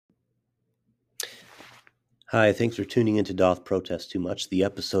Hi, thanks for tuning in to Doth Protest Too Much. The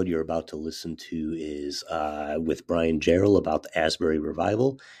episode you're about to listen to is with Brian Jarrell about the Asbury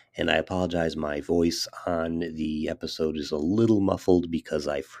revival, and I apologize, my voice on the episode is a little muffled because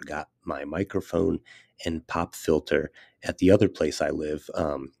I forgot my microphone and pop filter at the other place I live.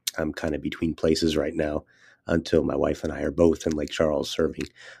 I'm kind of between places right now until my wife and I are both in Lake Charles serving.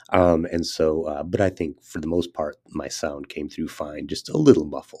 But I think for the most part, my sound came through fine, just a little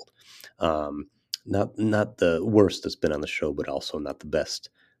muffled. Not the worst that's been on the show, but also not the best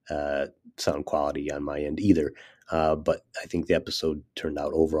uh, sound quality on my end either. But I think the episode turned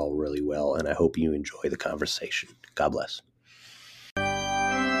out overall really well, and I hope you enjoy the conversation. God bless.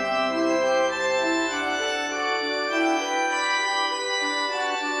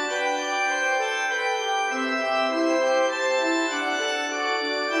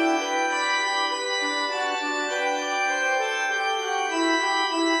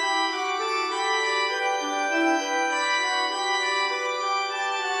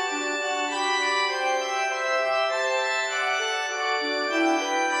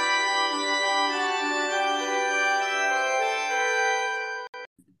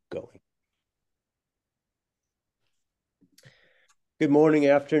 Going. Good morning,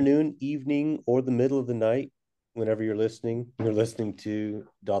 afternoon, evening, or the middle of the night, whenever you're listening. You're listening to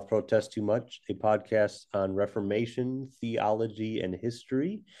Doth Protest Too Much, a podcast on Reformation, theology, and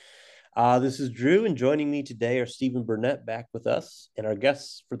history. This is Drew, and joining me today are Stephen Burnett back with us, and our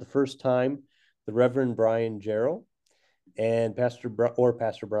guests for the first time, the Reverend Brian Jarrell and Pastor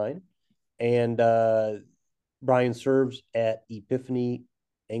Brian. And Brian serves at Epiphany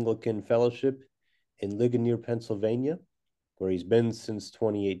Anglican Fellowship in Ligonier, Pennsylvania, where he's been since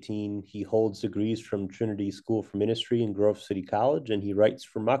 2018. He holds degrees from Trinity School for Ministry and Grove City College, and he writes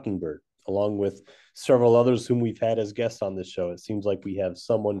for Mockingbird, along with several others whom we've had as guests on this show. It seems like we have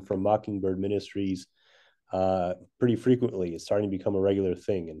someone from Mockingbird Ministries pretty frequently. It's starting to become a regular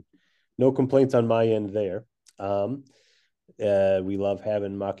thing, and no complaints on my end there. We love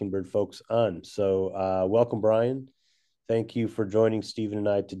having Mockingbird folks on. So welcome, Brian. Thank you for joining Stephen and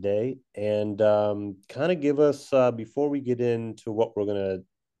I today. And kind of give us, before we get into what we're going to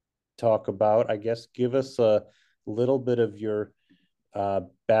talk about, I guess, give us a little bit of your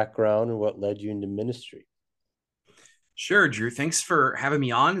background and what led you into ministry. Sure, Drew. Thanks for having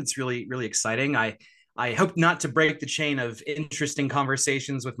me on. It's really, really exciting. I hope not to break the chain of interesting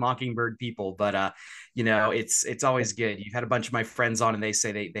conversations with Mockingbird people, but it's always good. You've had a bunch of my friends on, and they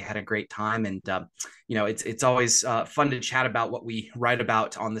say they had a great time, and it's always fun to chat about what we write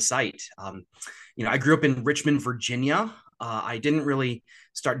about on the site. I grew up in Richmond, Virginia. I didn't really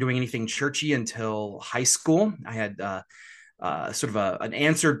start doing anything churchy until high school. I had an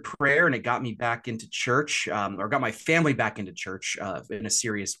answered prayer, and it got me back into church, or got my family back into church in a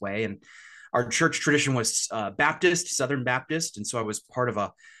serious way. And our church tradition was Baptist, Southern Baptist, and so I was part of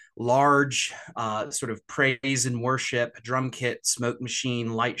a large sort of praise and worship, drum kit, smoke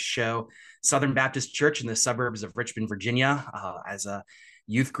machine, light show, Southern Baptist Church in the suburbs of Richmond, Virginia, as a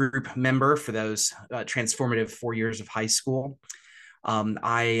youth group member for those transformative 4 years of high school.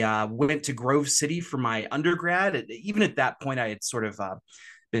 I went to Grove City for my undergrad. Even at that point, I had sort of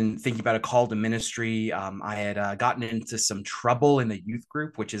been thinking about a call to ministry. I had gotten into some trouble in the youth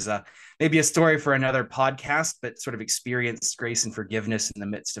group, which is maybe a story for another podcast, but sort of experienced grace and forgiveness in the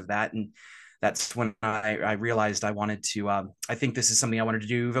midst of that. And that's when I realized I wanted to, I think this is something I wanted to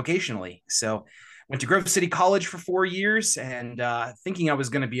do vocationally. So went to Grove City College for 4 years, and thinking I was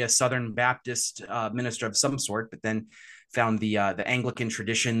going to be a Southern Baptist minister of some sort, but then found the Anglican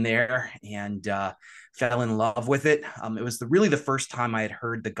tradition there, and fell in love with it. It was really the first time I had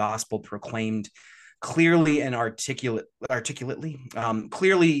heard the gospel proclaimed clearly and articulately,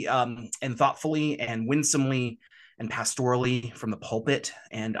 clearly and thoughtfully and winsomely and pastorally from the pulpit.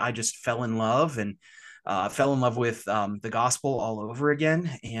 And I just fell in love, and fell in love with the gospel all over again.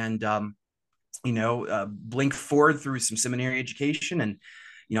 And blink forward through some seminary education, and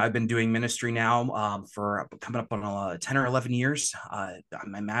I've been doing ministry now for coming up on 10 or 11 years.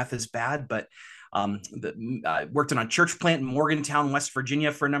 My math is bad, but I worked on a church plant in Morgantown, West Virginia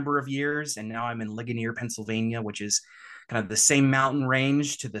for a number of years. And now I'm in Ligonier, Pennsylvania, which is kind of the same mountain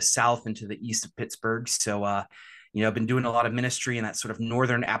range to the south and to the east of Pittsburgh. So, I've been doing a lot of ministry in that sort of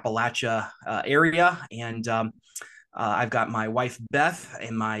northern Appalachia area. And I've got my wife, Beth,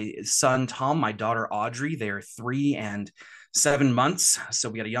 and my son, Tom, my daughter, Audrey. They're 3 and 7 months. So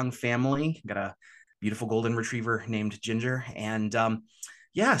we got a young family, got a beautiful golden retriever named Ginger. And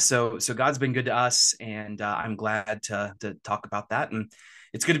so God's been good to us, and I'm glad to talk about that. And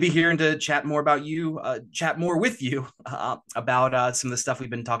it's good to be here and to chat more about chat more with you about some of the stuff we've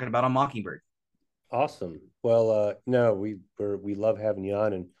been talking about on Mockingbird. Awesome. Well, no, we love having you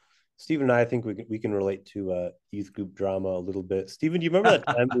on, and Stephen and I think we can relate to youth group drama a little bit. Stephen, do you remember that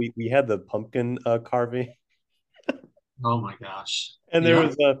time we had the pumpkin carving, Oh my gosh. and there Yeah.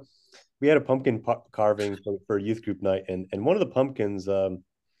 was we had a pumpkin carving for youth group night, and one of the pumpkins,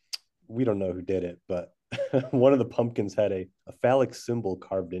 we don't know who did it, but one of the pumpkins had a phallic symbol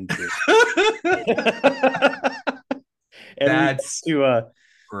carved into it. And we had That's to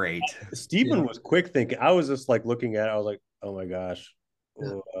great. Stephen Yeah. was quick thinking. I was just like looking at it. I was like, oh my gosh,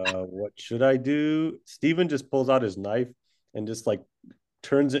 Yeah. what should I do? Stephen just pulls out his knife and just like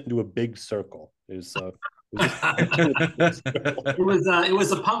turns it into a big circle. It was just It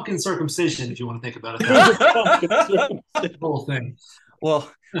was a pumpkin circumcision, if you want to think about it it that was way. a pumpkin The whole thing.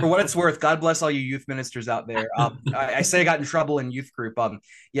 Well, for what it's worth, God bless all you youth ministers out there. I say I got in trouble in youth group.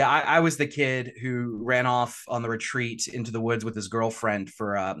 Yeah, I was the kid who ran off on the retreat into the woods with his girlfriend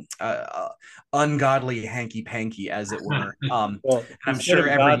for ungodly hanky panky, as it were. Well, And I'm sure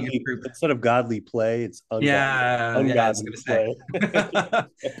every youth group. instead of godly play, it's Yeah, I was ungodly gonna play.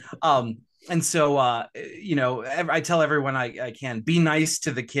 say. And so, I tell everyone I can be nice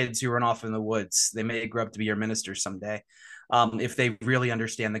to the kids who run off in the woods. They may grow up to be your ministers someday, if they really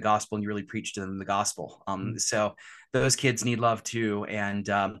understand the gospel and you really preach to them the gospel. So those kids need love too. And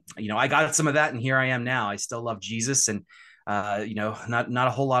I got some of that, and here I am now. I still love Jesus, and not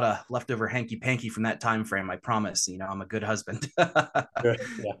a whole lot of leftover hanky panky from that time frame. I promise. I'm a good husband. Yeah.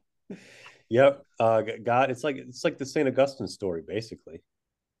 Yep. God, it's like the Saint Augustine story, basically.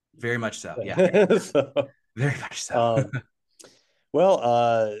 Very much so. Yeah, So, very much so. um,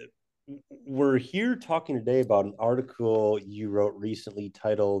 well, we're here talking today about an article you wrote recently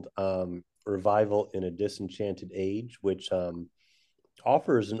titled "Revival in a Disenchanted Age," which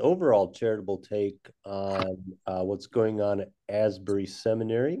offers an overall charitable take on what's going on at Asbury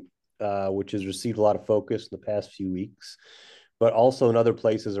Seminary, which has received a lot of focus in the past few weeks, but also in other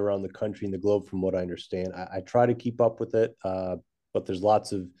places around the country and the globe, from what I understand. I try to keep up with it, but there's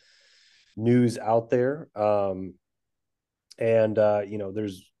lots of news out there. And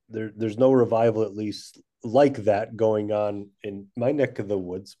there's no revival, at least like that, going on in my neck of the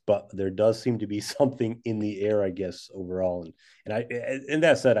woods, but there does seem to be something in the air, I guess, overall. And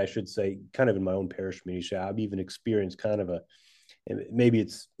that said, I should say, kind of in my own parish ministry, I've even experienced kind of maybe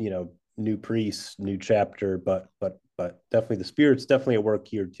it's new priests, new chapter, but definitely the spirit's definitely at work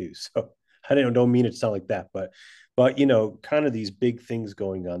here too. So don't mean it to sound like that, but kind of these big things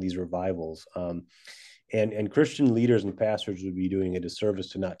going on, these revivals. And Christian leaders and pastors would be doing a disservice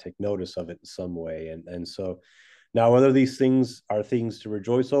to not take notice of it in some way. And so now, whether these things are things to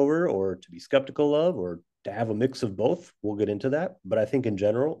rejoice over or to be skeptical of or to have a mix of both, we'll get into that. But I think in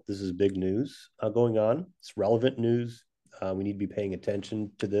general, this is big news going on. It's relevant news. We need to be paying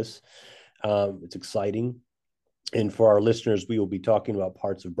attention to this. It's exciting. And for our listeners, we will be talking about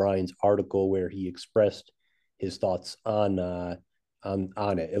parts of Brian's article where he expressed his thoughts on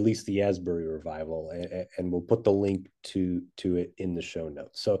it, at least the Asbury revival, and we'll put the link to it in the show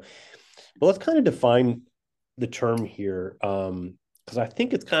notes. So, but let's kind of define the term here, because I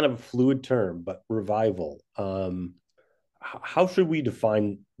think it's kind of a fluid term. But revival, how should we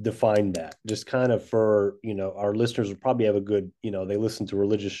define that? Just kind of for our listeners will probably have a good they listen to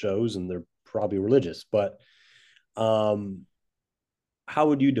religious shows and they're probably religious, but um, how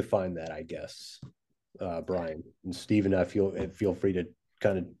would you define that? I guess. Brian and Stephen, I feel free to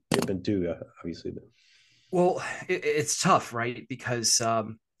kind of dip into obviously. But Well, it's tough, right? Because half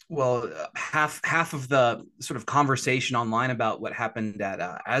of the sort of conversation online about what happened at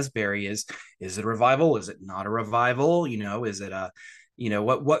Asbury is it a revival? Is it not a revival? Is it a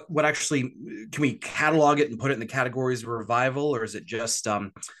what actually can we catalog it and put it in the categories of revival, or is it just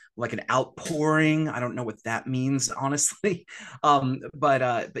like an outpouring? I don't know what that means, honestly.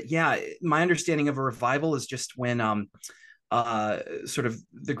 But yeah, my understanding of a revival is just when sort of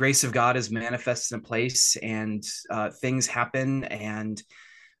the grace of God is manifest in a place, and things happen, and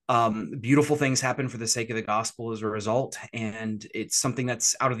beautiful things happen for the sake of the gospel as a result. And it's something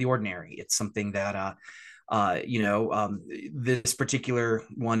that's out of the ordinary. It's something that this particular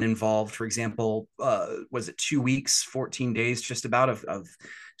one involved, for example, was it 2 weeks, 14 days, just about of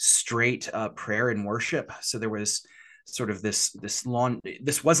straight prayer and worship. So there was sort of this long.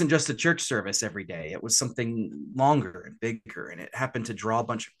 This wasn't just a church service every day. It was something longer and bigger, and it happened to draw a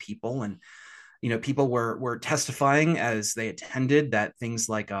bunch of people. And people were testifying as they attended that things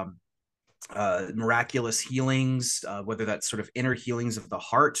like miraculous healings, whether that's sort of inner healings of the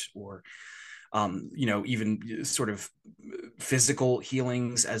heart or even sort of physical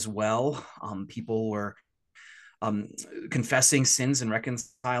healings as well. People were um, confessing sins and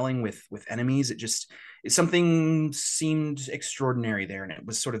reconciling with enemies. Something seemed extraordinary there, and it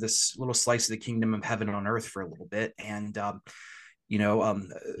was sort of this little slice of the kingdom of heaven on earth for a little bit. And you know,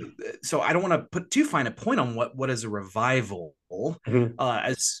 so I don't want to put too fine a point on what is a revival,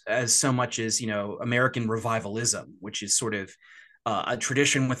 as so much as, you know, American revivalism, which is sort of a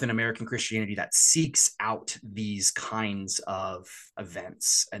tradition within American Christianity that seeks out these kinds of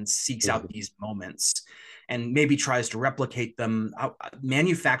events and seeks out these moments and maybe tries to replicate them.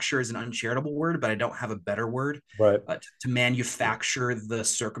 Manufacture is an uncharitable word, but I don't have a better word. Right. To manufacture the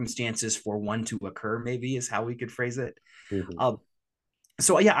circumstances for one to occur, maybe, is how we could phrase it.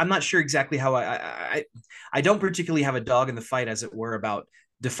 So yeah, I'm not sure exactly how I don't particularly have a dog in the fight, as it were, about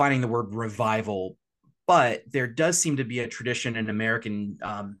defining the word revival, but there does seem to be a tradition in American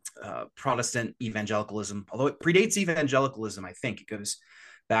Protestant evangelicalism, although it predates evangelicalism. I think it goes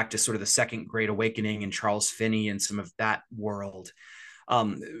back to sort of the Second Great Awakening and Charles Finney and some of that world.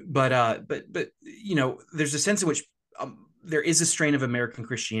 But you know, there's a sense in which there is a strain of American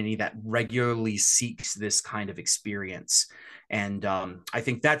Christianity that regularly seeks this kind of experience. And I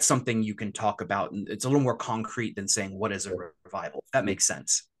think that's something you can talk about. And it's a little more concrete than saying, what is a revival? If that makes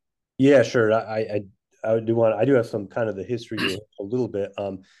sense. Yeah, sure. I do have some kind of the history here a little bit.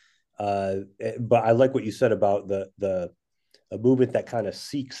 But I like what you said about the a movement that kind of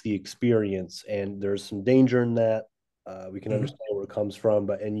seeks the experience, and there's some danger in that. We can understand where it comes from,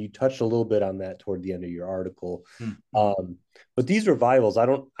 and you touched a little bit on that toward the end of your article. But these revivals, I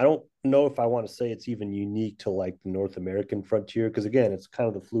don't know if I want to say it's even unique to like the North American frontier, because again, it's kind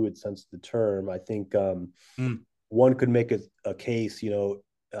of the fluid sense of the term. I think one could make a case, you know,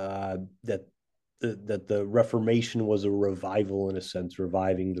 that the Reformation was a revival in a sense,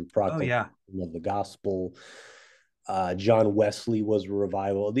 reviving the proclamation of the gospel. John Wesley was a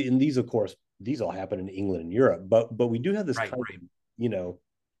revival, and these, of course, these all happen in England and Europe. But we do have this kind of, you know,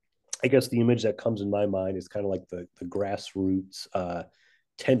 I guess the image that comes in my mind is kind of like the grassroots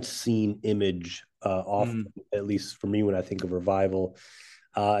tent scene image, at least for me when I think of revival.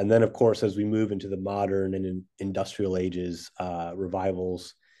 And then, of course, as we move into the modern and industrial ages,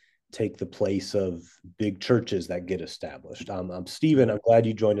 revivals take the place of big churches that get established. Stephen, I'm glad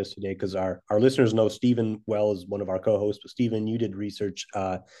you joined us today, because our listeners know Stephen well as one of our co-hosts. But Stephen, you did research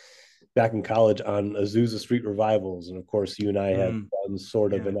back in college on Azusa Street revivals, and of course, you and I have done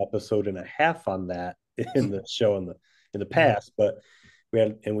sort of an episode and a half on that in the show in the past. But we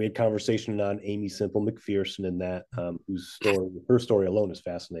had conversation on Amy Semple McPherson in that, her story alone is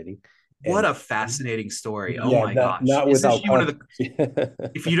fascinating. What a fascinating story. Oh my gosh. Not without one of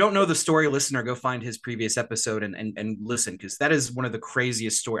the, if you don't know the story, listener, go find his previous episode and listen, because that is one of the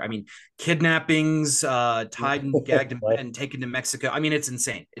craziest stories. I mean, kidnappings, tied and gagged and taken to Mexico. I mean, it's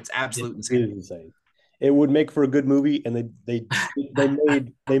insane. It's absolute insane. It is insane. It would make for a good movie, and they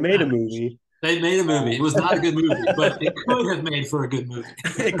made a movie. They made a movie. It was not a good movie, but it could have made for a good movie.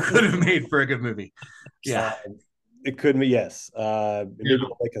 It could have made for a good movie. Yeah. It could be, yes. Maybe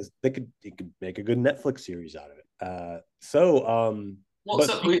they could make a good Netflix series out of it.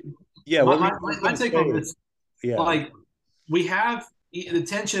 My take on this, like, we have the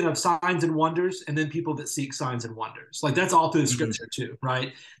tension of signs and wonders, and then people that seek signs and wonders. Like, that's all through the scripture too,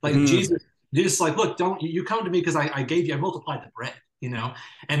 right? Like Jesus, like, look, don't you come to me because I multiplied the bread, you know,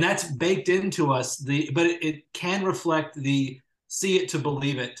 and that's baked into us. But it can reflect the see it to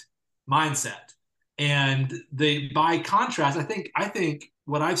believe it mindset. And by contrast, I think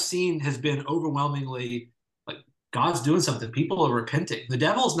what I've seen has been overwhelmingly like God's doing something. People are repenting. The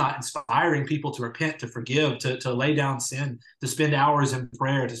devil's not inspiring people to repent, to forgive, to lay down sin, to spend hours in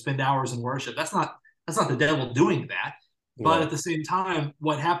prayer, to spend hours in worship. That's not the devil doing that. Yeah. But at the same time,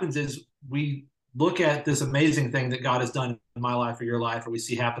 what happens is we look at this amazing thing that God has done in my life or your life, or we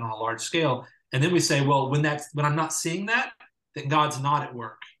see happen on a large scale, and then we say, well, when I'm not seeing that, then God's not at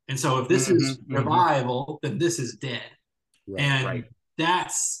work. And so if this is revival, then this is dead.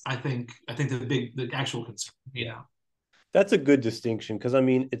 That's, I think the actual concern, you know. That's a good distinction, because I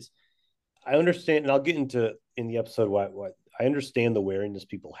mean, I understand, and I'll get into in the episode what I understand the wariness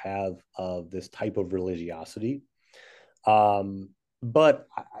people have of this type of religiosity. But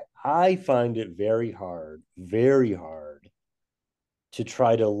I find it very hard to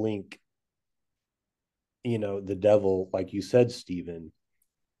try to link, you know, the devil, like you said, Stephen,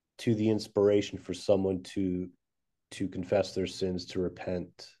 to the inspiration for someone to confess their sins, to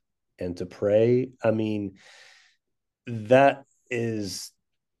repent, and to pray. I mean, that is,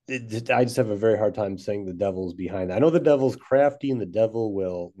 I just have a very hard time saying the devil's behind that. I know the devil's crafty, and the devil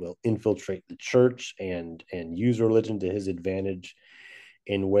will infiltrate the church and use religion to his advantage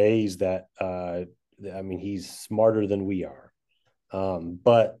in ways that I mean, he's smarter than we are.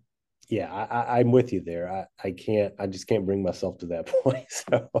 But yeah, I'm with you there. I just can't bring myself to that point.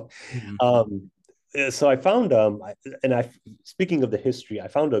 So I found speaking of the history, I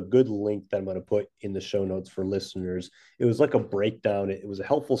found a good link that I'm going to put in the show notes for listeners. It was like a breakdown. It was a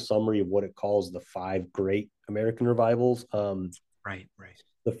helpful summary of what it calls the 5 great American revivals. Right.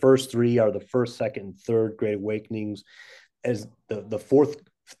 The first 3 are the first, second, and third Great Awakenings. As the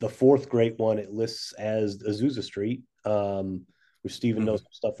fourth great one, it lists as Azusa Street, which Stephen knows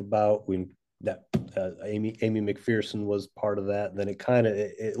some stuff about. Amy McPherson was part of that. And then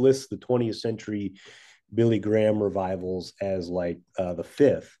it lists the 20th century Billy Graham revivals as like the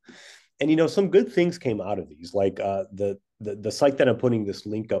 5th. And some good things came out of these. Like the site that I'm putting this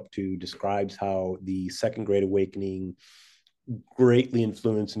link up to describes how the Second Great Awakening greatly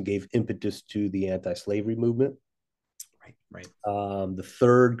influenced and gave impetus to the anti-slavery movement. Right. The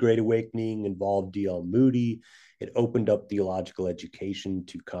Third Great Awakening involved D.L. Moody. It opened up theological education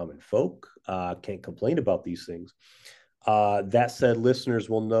to common folk. Can't complain about these things. That said, listeners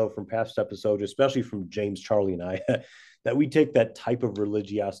will know from past episodes, especially from James, Charlie, and I, that we take that type of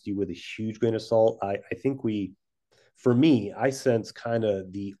religiosity with a huge grain of salt. I think for me, I sense kind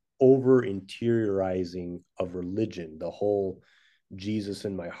of the over interiorizing of religion, the whole Jesus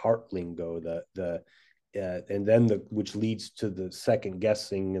in my heart lingo, and then which leads to the second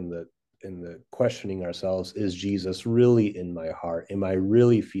guessing and the questioning ourselves: is Jesus really in my heart? Am I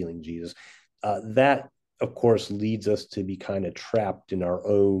really feeling Jesus? That, of course, leads us to be kind of trapped in our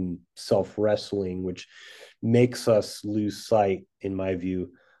own self-wrestling, which makes us lose sight, in my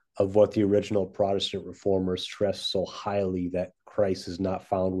view, of what the original Protestant reformers stressed so highly, that Christ is not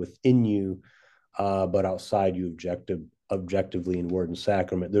found within you, but outside you objectively in word and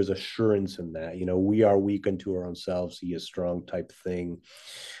sacrament. There's assurance in that. We are weak unto our own selves, he is strong type thing.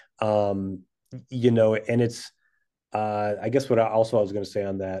 And it's, I guess what I was going to say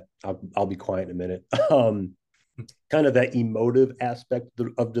on that, I'll be quiet in a minute. Kind of that emotive aspect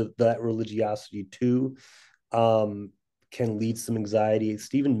of that religiosity too, can lead some anxiety.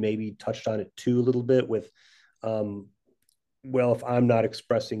 Stephen maybe touched on it too a little bit with, well, if I'm not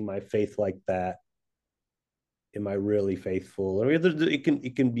expressing my faith like that, am I really faithful? Or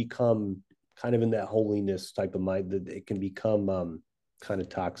it can become kind of in that holiness type of mind that it can become kind of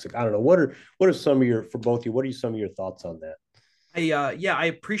toxic. I don't know. What are some of for both of you? What are some of your thoughts on that? I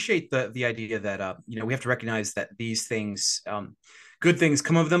appreciate the idea that we have to recognize that these things, good things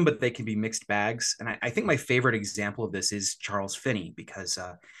come of them, but they can be mixed bags. And I think my favorite example of this is Charles Finney, because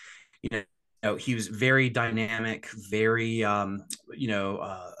he was very dynamic, very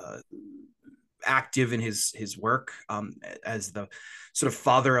active in his work as the sort of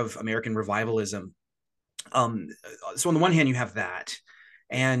father of American revivalism. So on the one hand, you have that.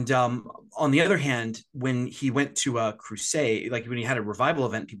 And on the other hand, when he went to a crusade, like when he had a revival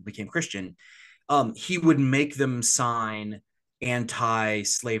event, people became Christian, he would make them sign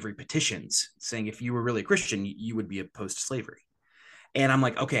anti-slavery petitions saying if you were really a Christian, you would be opposed to slavery. And I'm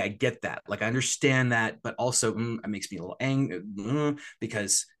like, okay, I get that. Like, I understand that, but also it makes me a little angry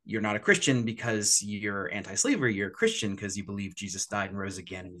because you're not a Christian because you're anti-slavery. You're a Christian because you believe Jesus died and rose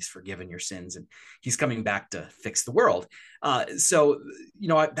again and he's forgiven your sins and he's coming back to fix the world. So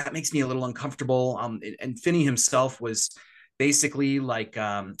that makes me a little uncomfortable. And Finney himself was basically like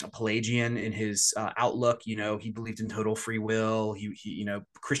a Pelagian in his outlook. He believed in total free will. He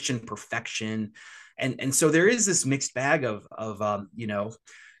Christian perfection. And so there is this mixed bag of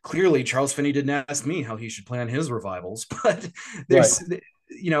clearly Charles Finney didn't ask me how he should plan his revivals, but there's right.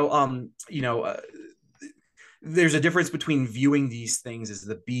 There's a difference between viewing these things as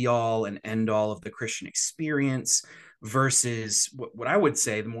the be all and end all of the Christian experience versus what I would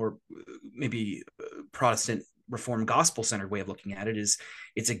say the more maybe Protestant Reformed gospel centered way of looking at it is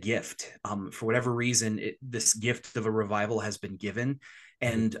it's a gift. For whatever reason, this gift of a revival has been given.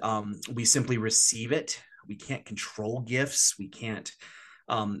 And we simply receive it. We can't control gifts. We can't,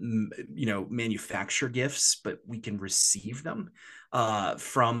 manufacture gifts, but we can receive them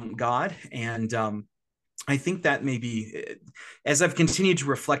from God. And I think that maybe, as I've continued to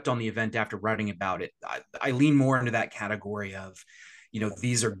reflect on the event after writing about it, I lean more into that category of,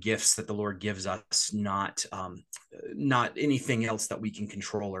 these are gifts that the Lord gives us, not anything else that we can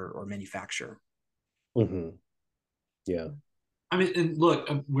control or manufacture. Mm-hmm. Yeah. I mean, and look,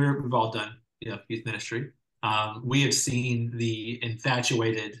 we've all done youth ministry. We have seen the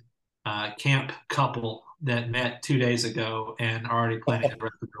infatuated camp couple that met 2 days ago and are already planning the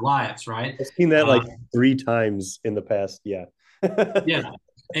rest of their lives, right? I've seen that like 3 times in the past. Yeah. Yeah.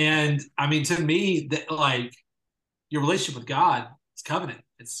 And I mean, to me, that like your relationship with God is covenant.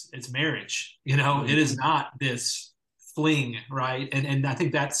 it's marriage. You know, it is not this fling, right? And I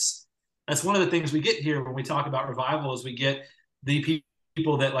think that's one of the things we get here when we talk about revival is we get the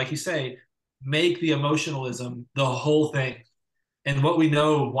people that, like you say, make the emotionalism the whole thing. And what we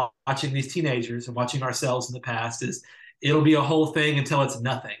know watching these teenagers and watching ourselves in the past is it'll be a whole thing until it's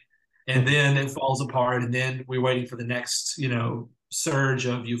nothing. And then it falls apart. And then we're waiting for the next, surge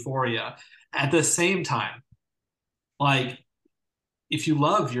of euphoria. At the same time, like if you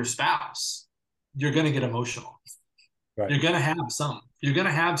love your spouse, you're going to get emotional. Right. You're going to have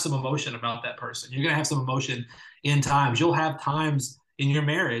some emotion about that person. You're going to have some emotion in times. You'll have times in your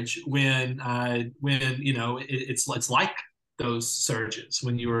marriage when it's like those surges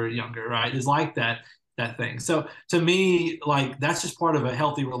when you were younger, right? It's like that thing. So to me, like that's just part of a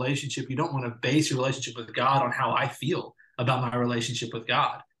healthy relationship. You don't want to base your relationship with God on how I feel about my relationship with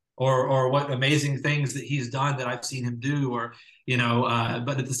God or what amazing things that he's done that I've seen him do, or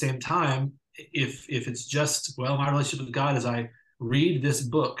but at the same time, if it's just, well, my relationship with God is I read this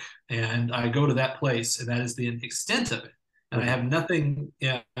book and I go to that place and that is the extent of it, and I have nothing,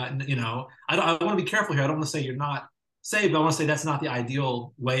 I want to be careful here. I don't want to say you're not saved, but I want to say that's not the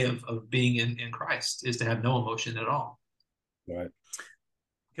ideal way of being in Christ, is to have no emotion at all. Right.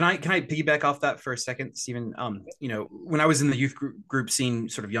 Can I piggyback off that for a second, Stephen? When I was in the youth group scene,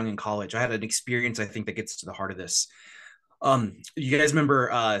 sort of young in college, I had an experience I think that gets to the heart of this. You guys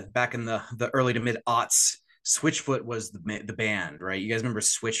remember back in the early to mid aughts, Switchfoot was the band, right? You guys remember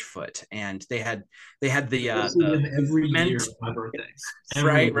Switchfoot, and they had the every year my birthdays.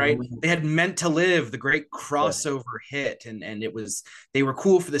 Right. They had Meant to Live, the great crossover hit, and they were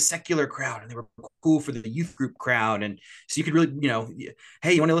cool for the secular crowd, and they were cool for the youth group crowd, and so you could really,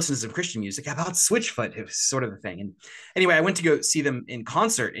 hey, you want to listen to some Christian music? How about Switchfoot? It was sort of the thing. And anyway, I went to go see them in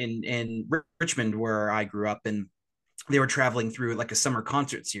concert in Richmond, where I grew up, and they were traveling through like a summer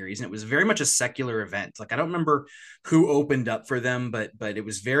concert series, and it was very much a secular event. Like I don't remember who opened up for them, but it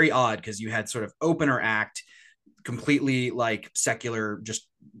was very odd because you had sort of opener act, completely like secular, just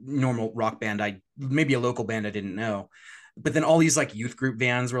normal rock band. Maybe a local band I didn't know, but then all these like youth group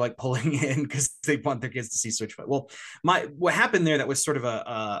vans were like pulling in because they want their kids to see Switchfoot. Well, what happened there that was sort of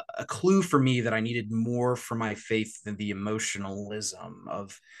a clue for me that I needed more for my faith than the emotionalism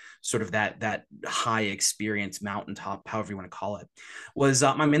of sort of that high experience mountaintop, however you want to call it, was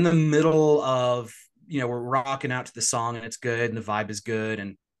I'm in the middle of, we're rocking out to the song and it's good and the vibe is good.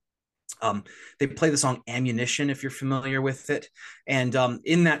 And they play the song Ammunition, if you're familiar with it. And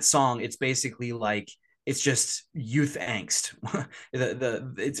in that song, it's basically like, it's just youth angst.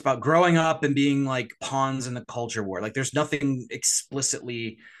 It's about growing up and being like pawns in the culture war. Like there's nothing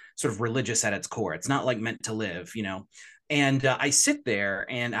explicitly sort of religious at its core. It's not like Meant to Live, And I sit there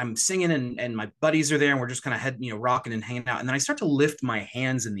and I'm singing, and my buddies are there, and we're just kind of rocking and hanging out. And then I start to lift my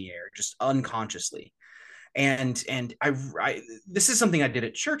hands in the air, just unconsciously. And I this is something I did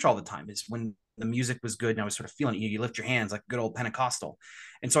at church all the time, is when the music was good and I was sort of feeling it, you lift your hands like good old Pentecostal.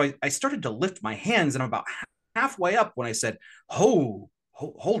 And so I started to lift my hands, and I'm about halfway up when I said, hold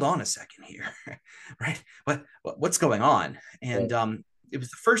on a second here, right? What's going on? And it was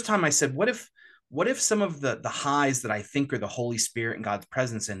the first time I said, what if some of the highs that I think are the Holy Spirit and God's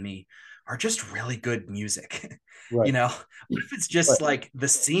presence in me are just really good music? Right. What if it's just like the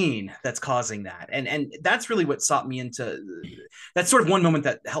scene that's causing that? And that's really what sought me into, that's sort of one moment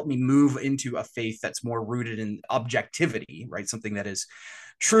that helped me move into a faith that's more rooted in objectivity, right? Something that is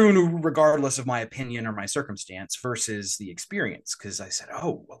true regardless of my opinion or my circumstance versus the experience. Because I said,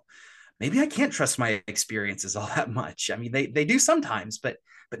 oh, well, maybe I can't trust my experiences all that much. I mean, they do sometimes, but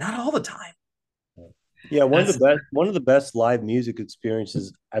not all the time. Yeah, one of the best live music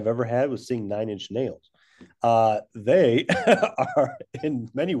experiences I've ever had was seeing Nine Inch Nails. They are, in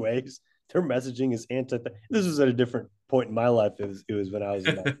many ways, their messaging is this was at a different point in my life. It was when I was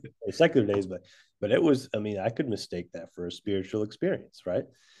in my secular days, but it was, I mean, I could mistake that for a spiritual experience, right?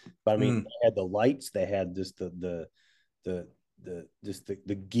 But I mean, they had the lights, they had just the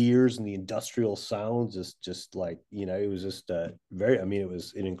gears and the industrial sounds, just like, it was just it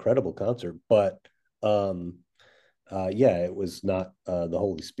was an incredible concert. But it was not the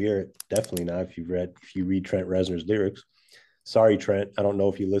Holy Spirit. Definitely not. If you read Trent Reznor's lyrics. Sorry, Trent. I don't know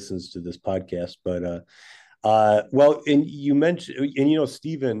if he listens to this podcast, but and you mentioned, and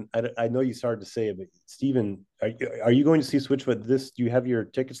Stephen, I know you started to say it, but Stephen, are you going to see Switchfoot do you have your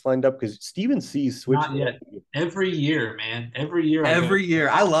tickets lined up? Because Stephen sees Switchfoot. Not yet. Every year, man. Every year.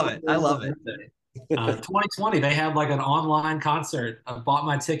 I love it. 2020, they had like an online concert. I bought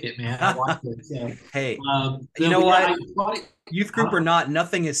my ticket, man. I watched it. So, hey, you know what? Youth group or not,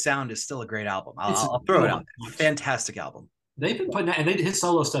 Nothing Is Sound is still a great album. I'll throw it out. Fantastic album. they've been putting out, and his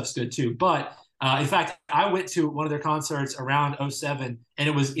solo stuff's good too. But in fact, I went to one of their concerts around '07, and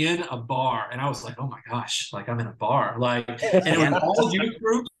it was in a bar, and I was like, oh my gosh, like I'm in a bar, like, and it was all youth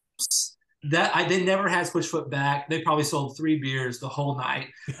groups. They never had Switchfoot back. They probably sold 3 beers the whole night.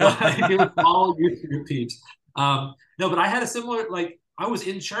 Like, it was all youth group peeps. No, but I had a similar, like, I was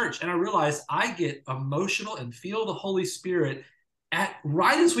in church and I realized I get emotional and feel the Holy Spirit at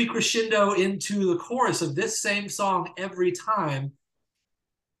right as we crescendo into the chorus of this same song every time.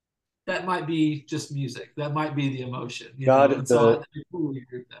 That might be just music. That might be the emotion, God, And so I totally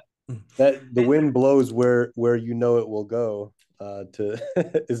agree with that. That the wind blows where you know it will go. To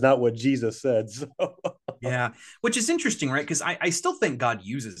is not what Jesus said. So. Yeah, which is interesting, right? Because I still think God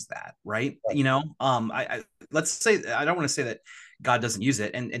uses that, right? I let's say, I don't want to say that God doesn't use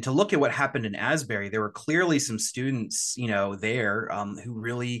it, and to look at what happened in Asbury, there were clearly some students, there who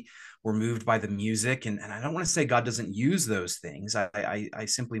really were moved by the music, and I don't want to say God doesn't use those things. I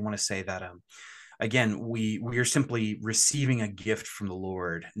simply want to say that again, we are simply receiving a gift from the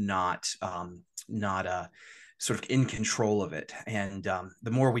Lord, not sort of in control of it. And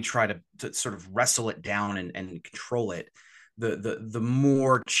the more we try to sort of wrestle it down and control it, the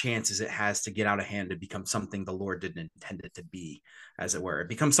more chances it has to get out of hand and become something the Lord didn't intend it to be, as it were. It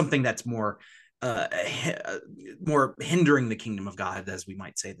becomes something that's more more hindering the kingdom of God, as we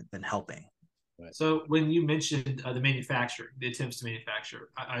might say, than helping. So when you mentioned the manufacturing, the attempts to manufacture,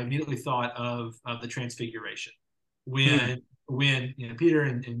 I immediately thought of the Transfiguration, when Peter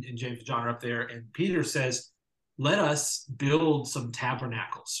and James and John are up there, and Peter says, "Let us build some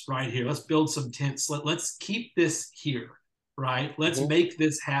tabernacles right here. Let's build some tents. Let's keep this here, right? Let's make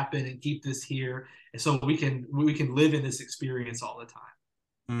this happen and keep this here, and so we can live in this experience all the time."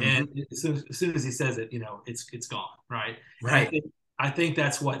 And as soon as he says it, it's gone, right? Right. I think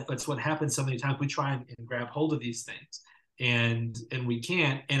that's what happens so many times. We try and grab hold of these things, and we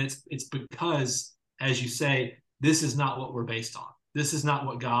can't. And it's because, as you say, this is not what we're based on. This is not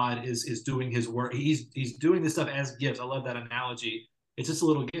what God is doing His work. He's doing this stuff as gifts. I love that analogy. It's just a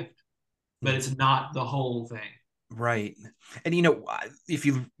little gift, but it's not the whole thing. Right. And if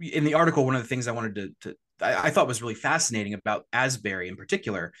you in the article, one of the things I wanted to I thought was really fascinating about Asbury in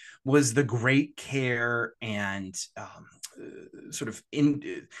particular was the great care and sort of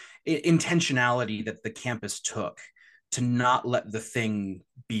intentionality that the campus took to not let the thing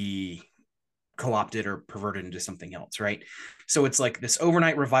be co-opted or perverted into something else, right? So it's like this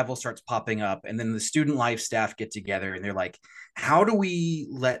overnight revival starts popping up, and then the student life staff get together and they're like, how do we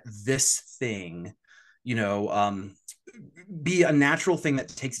let this thing be a natural thing that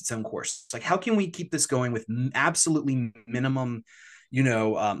takes its own course? Like, how can we keep this going with absolutely minimum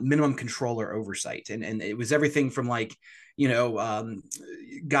minimum control or oversight? And it was everything from like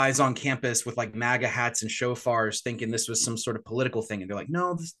guys on campus with like MAGA hats and shofars thinking this was some sort of political thing, and they're like,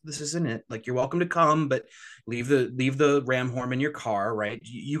 no, this isn't it. Like, you're welcome to come, but leave the ram horn in your car, right?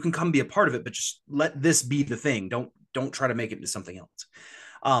 You can come be a part of it, but just let this be the thing. Don't try to make it into something else.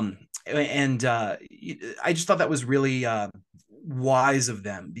 And I just thought that was really wise of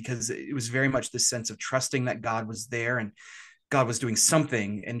them, because it was very much this sense of trusting that God was there and God was doing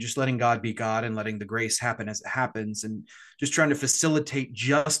something, and just letting God be God and letting the grace happen as it happens, and just trying to facilitate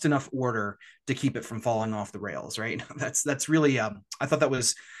just enough order to keep it from falling off the rails, right? That's really I thought that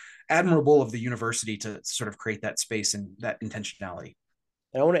was admirable of the university to sort of create that space and that intentionality.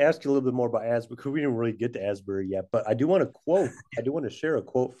 And I want to ask you a little bit more about Asbury, because we didn't really get to Asbury yet, but I do want to share a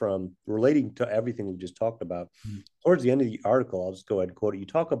quote from relating to everything we just talked about. Towards the end of the article, I'll just go ahead and quote it. You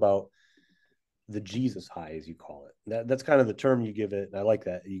talk about the Jesus high, as you call it. That's kind of the term you give it. And I like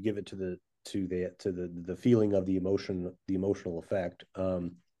that. You give it to the feeling of the emotional effect.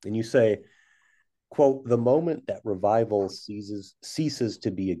 And you say, quote, "The moment that revival ceases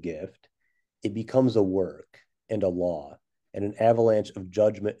to be a gift, it becomes a work and a law and an avalanche of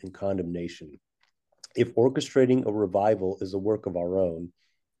judgment and condemnation. If orchestrating a revival is a work of our own,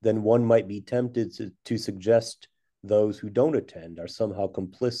 then one might be tempted to suggest those who don't attend are somehow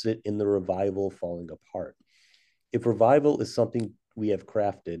complicit in the revival falling apart. If revival is something we have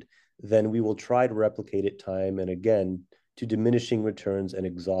crafted, then we will try to replicate it time and again to diminishing returns and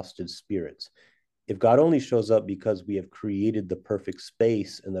exhausted spirits. If God only shows up because we have created the perfect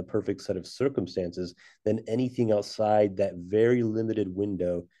space and the perfect set of circumstances, then anything outside that very limited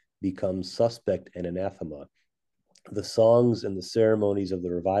window becomes suspect and anathema. The songs and the ceremonies of the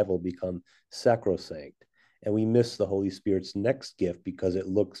revival become sacrosanct, and we miss the Holy Spirit's next gift because it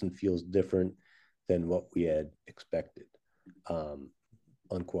looks and feels different than what we had expected."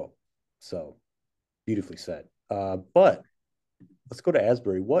 Unquote. So beautifully said. But let's go to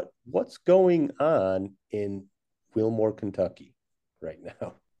Asbury. What's going on in Wilmore, Kentucky, right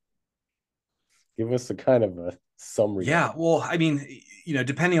now. Give us a kind of a summary. Yeah, well, I mean,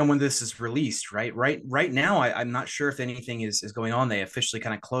 depending on when this is released, right? Right now, I'm not sure if anything is going on. They officially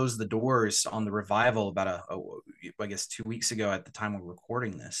kind of closed the doors on the revival about I guess 2 weeks ago at the time we're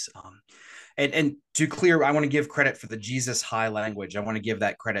recording this. And to clear, I want to give credit for the Jesus High language. I want to give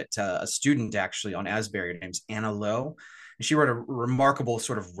that credit to a student actually on Asbury. Her name's Anna Lowe. And she wrote a remarkable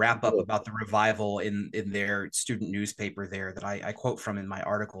sort of wrap up about the revival in their student newspaper there that I quote from in my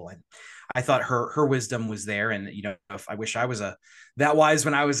article. And I thought her wisdom was there. And, if I wish I was that wise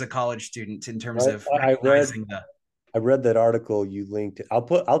when I was a college student in terms of recognizing I read that article you linked. I'll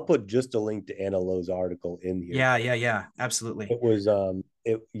put just a link to Anna Lowe's article in here. Yeah, absolutely. It was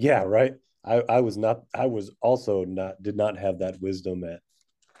right. I was also did not have that wisdom at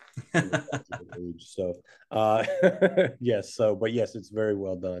age. So yes, but yes, it's very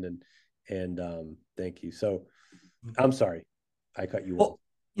well done, and thank you. So I'm sorry I cut you off.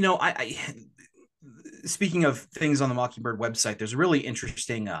 I speaking of things on the Mockingbird website, there's a really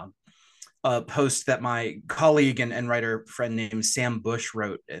interesting post that my colleague and writer friend named Sam Bush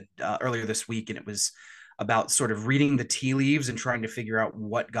wrote earlier this week, and it was about sort of reading the tea leaves and trying to figure out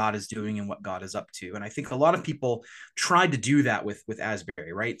what God is doing and what God is up to. And I think a lot of people tried to do that with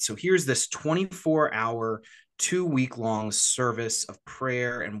Asbury, right? So here's this 24-hour, 2-week-long service of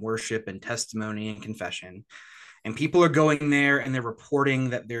prayer and worship and testimony and confession. And people are going there and they're reporting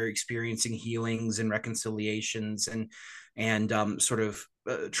that they're experiencing healings and reconciliations and sort of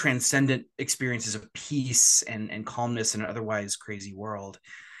transcendent experiences of peace and calmness in an otherwise crazy world.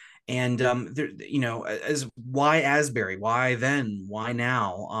 And there, as why Asbury, why then, why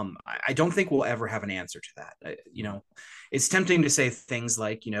now? I don't think we'll ever have an answer to that. It's tempting to say things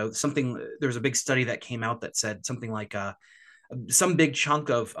like, something. There's a big study that came out that said something like some big chunk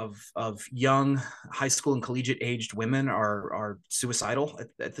of young high school and collegiate aged women are suicidal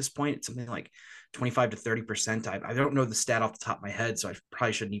at this point. It's something like 25 to 30%. I don't know the stat off the top of my head, so I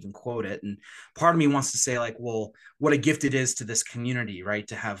probably shouldn't even quote it. And part of me wants to say, like, well, what a gift it is to this community, right?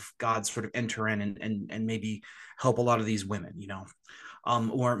 To have God sort of enter in and maybe help a lot of these women,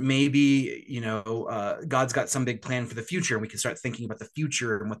 or maybe, God's got some big plan for the future and we can start thinking about the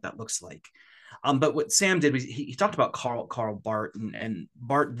future and what that looks like. But what Sam did was he talked about Karl Barth, and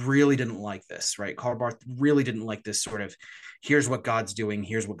Barth really didn't like this, right? Karl Barth really didn't like this sort of, here's what God's doing,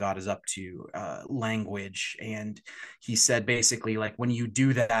 here's what God is up to language. And he said basically, like, when you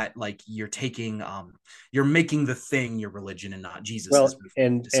do that, like, you're making the thing your religion and not Jesus. Well,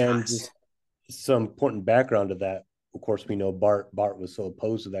 and just some important background to that. Of course, we know Barth was so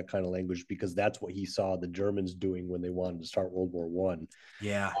opposed to that kind of language because that's what he saw the Germans doing when they wanted to start World War One.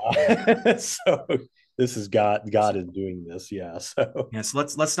 Yeah. So this is God is doing this. Yeah. So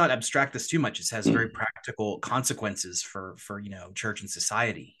let's not abstract this too much. It has very practical consequences for church and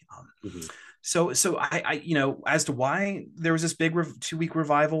society. So I as to why there was this big 2-week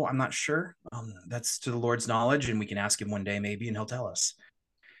revival, I'm not sure. That's to the Lord's knowledge, and we can ask him one day maybe, and he'll tell us.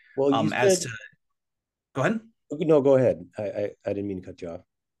 Well, go ahead. No, go ahead. I didn't mean to cut you off.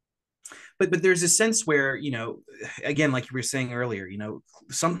 But there's a sense where, again, like you were saying earlier,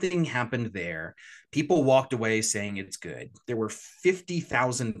 something happened there. People walked away saying it's good. There were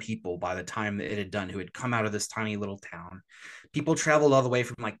 50,000 people by the time that it had done who had come out of this tiny little town. People traveled all the way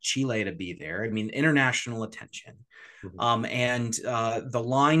from like Chile to be there. I mean, international attention. Mm-hmm. And the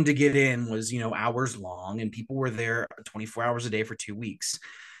line to get in was, hours long, and people were there 24 hours a day for 2 weeks.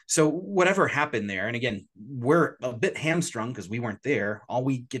 So whatever happened there, and again, we're a bit hamstrung because we weren't there. All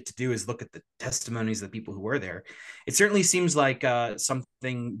we get to do is look at the testimonies of the people who were there. It certainly seems like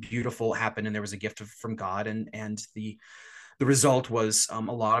something beautiful happened, and there was a gift from God, and the result was a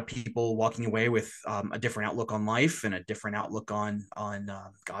lot of people walking away with a different outlook on life and a different outlook on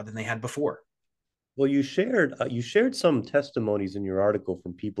God than they had before. Well, you shared some testimonies in your article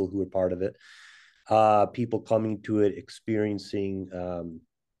from people who were part of it, people coming to it, experiencing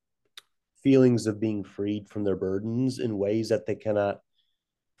feelings of being freed from their burdens in ways that they cannot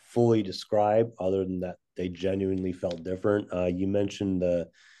fully describe, other than that they genuinely felt different. You mentioned the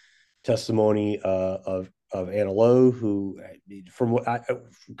testimony of Anna Lowe, who, from what I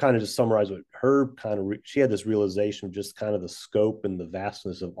kind of just summarize what her kind of, she had this realization of just kind of the scope and the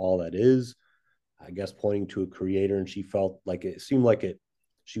vastness of all that is, I guess, pointing to a creator. And she felt like it seemed like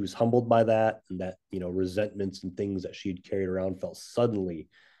she was humbled by that, and that, resentments and things that she had carried around felt suddenly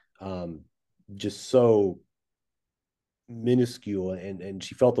just so minuscule, and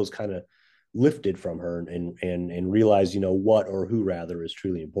she felt those kind of lifted from her, and realized, what, or who rather, is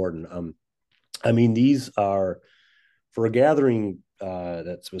truly important. I mean, these are, for a gathering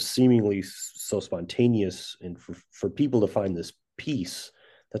that was seemingly so spontaneous, and for people to find this peace,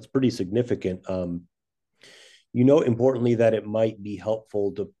 that's pretty significant. Importantly, that it might be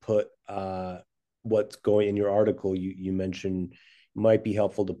helpful to put what's going in your article. You mentioned might be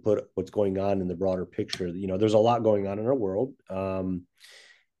helpful to put what's going on in the broader picture. There's a lot going on in our world,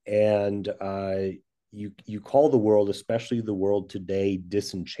 and you call the world, especially the world today,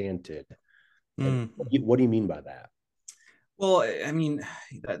 disenchanted. And what do you mean by that? Well, I mean,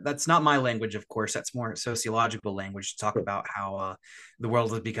 that's not my language, of course. That's more sociological language to talk about how the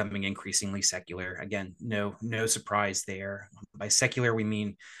world is becoming increasingly secular. Again, no surprise there. By secular, we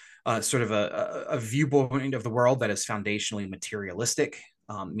mean sort of a viewpoint of the world that is foundationally materialistic,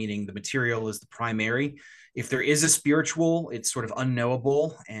 meaning the material is the primary. If there is a spiritual, it's sort of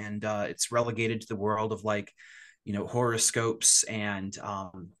unknowable, and it's relegated to the world of like, horoscopes and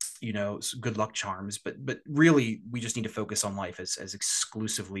good luck charms, but really we just need to focus on life as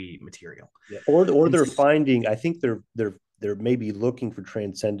exclusively material. Yeah. Or they're finding, I think they're maybe looking for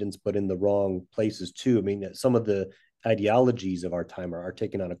transcendence, but in the wrong places too. I mean, some of the ideologies of our time are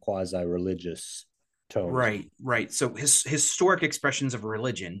taking on a quasi-religious tone. Right. So historic expressions of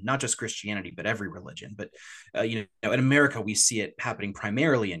religion, not just Christianity, but every religion. But in America, we see it happening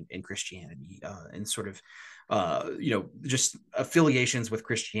primarily in Christianity, and sort of just affiliations with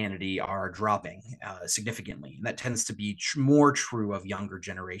Christianity are dropping significantly, and that tends to be more true of younger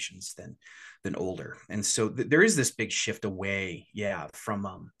generations than older. And so there is this big shift away,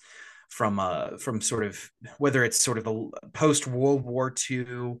 from sort of, whether it's sort of the post World War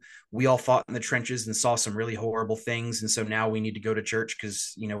II, we all fought in the trenches and saw some really horrible things, and so now we need to go to church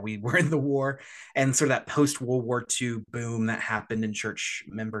because we were in the war, and sort of that post World War II boom that happened in church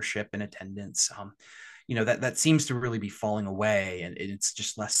membership and attendance. That seems to really be falling away, and it's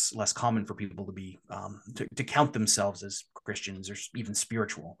just less common for people to be to count themselves as Christians or even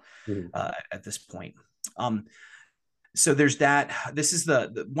spiritual at this point. So there's that. This is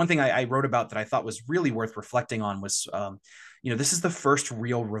the one thing I wrote about that I thought was really worth reflecting on was, this is the first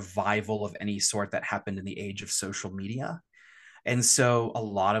real revival of any sort that happened in the age of social media. And so a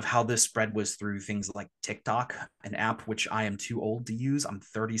lot of how this spread was through things like TikTok, an app which I am too old to use. I'm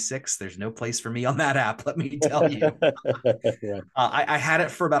 36. There's no place for me on that app, let me tell you. Yeah. I had it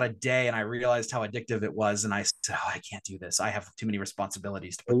for about a day, and I realized how addictive it was. And I said, I can't do this. I have too many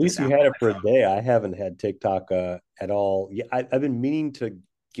responsibilities to put At least you had it for a day. I haven't had TikTok at all. Yeah, I've been meaning to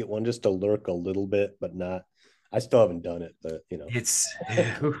get one just to lurk a little bit, but not. I still haven't done it, but it's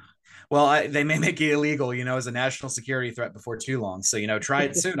well, they may make it illegal, as a national security threat before too long. So, try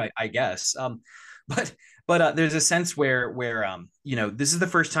it soon, I guess. But there's a sense where this is the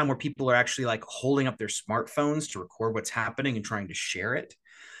first time where people are actually like holding up their smartphones to record what's happening and trying to share it.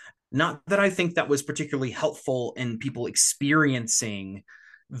 Not that I think that was particularly helpful in people experiencing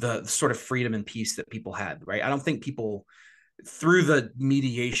the sort of freedom and peace that people had, right? I don't think people through the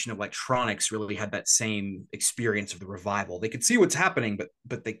mediation of electronics really had that same experience of the revival. They could see what's happening,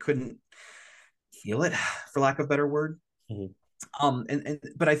 but they couldn't feel it, for lack of a better word.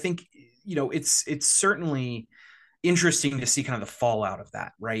 But I think it's certainly interesting to see kind of the fallout of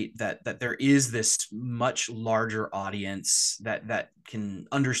that, right? That there is this much larger audience that can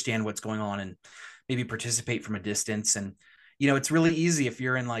understand what's going on and maybe participate from a distance. And it's really easy if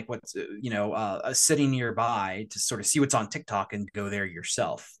you're in like what's a city nearby to sort of see what's on TikTok and go there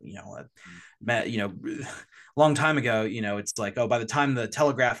yourself. Long time ago, it's like, oh, by the time the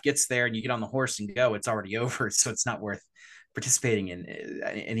telegraph gets there and you get on the horse and go, it's already over, so it's not worth participating in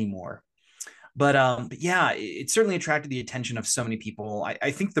anymore. But yeah, it certainly attracted the attention of so many people.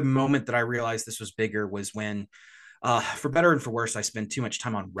 I think the moment that I realized this was bigger was when, for better and for worse, I spend too much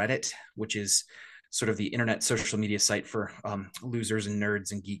time on Reddit, which is sort of the internet social media site for losers and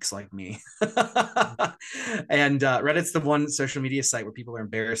nerds and geeks like me. And Reddit's the one social media site where people are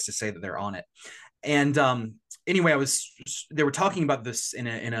embarrassed to say that they're on it. And anyway, they were talking about this in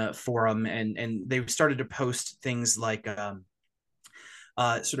a forum, and they started to post things like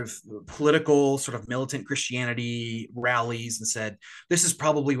sort of political, sort of militant Christianity rallies, and said, this is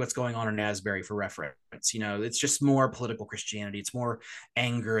probably what's going on in Asbury for reference. It's just more political Christianity. It's more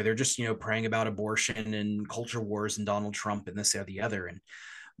anger. They're just, praying about abortion and culture wars and Donald Trump and this or the other. And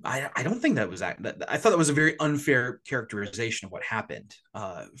I don't think that was that. I thought that was a very unfair characterization of what happened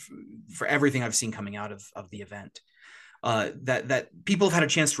for everything I've seen coming out of the event. That people have had a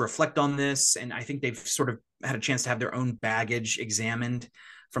chance to reflect on this, and I think they've sort of had a chance to have their own baggage examined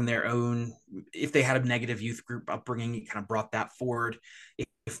from their own, if they had a negative youth group upbringing, it kind of brought that forward.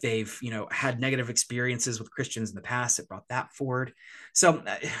 If they've, had negative experiences with Christians in the past, it brought that forward. So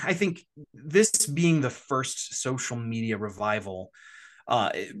I think this being the first social media revival,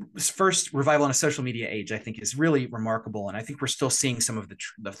 first revival in a social media age, I think is really remarkable. And I think we're still seeing some of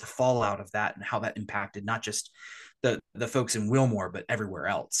the fallout of that and how that impacted not just the folks in Wilmore, but everywhere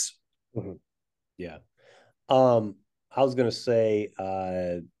else. Mm-hmm. Yeah. I was going to say,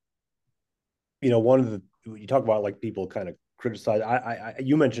 one of the, you talk about like people kind of criticize,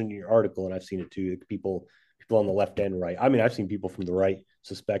 you mentioned in your article, and I've seen it too, people on the left and right. I mean, I've seen people from the right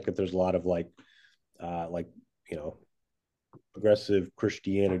suspect that there's a lot of progressive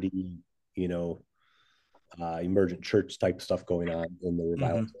Christianity, emergent church type stuff going on in the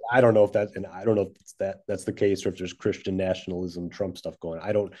revival. Mm-hmm. I don't know if that's the case, or if there's Christian nationalism, Trump stuff going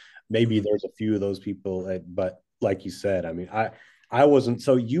on. Maybe mm-hmm. there's a few of those people, but like you said, I mean, I wasn't,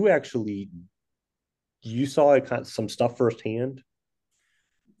 so you saw some stuff firsthand?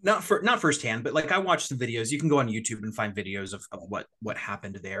 Not firsthand, but like I watched some videos. You can go on YouTube and find videos of what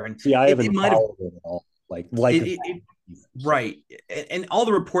happened there. And see, I haven't followed it at all. Right. And all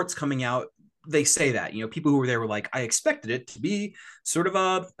the reports coming out, they say that, people who were there were like, I expected it to be sort of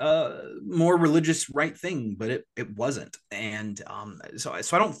a more religious right thing, but it wasn't. And so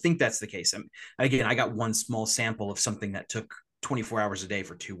I don't think that's the case. Again, I got one small sample of something that took 24 hours a day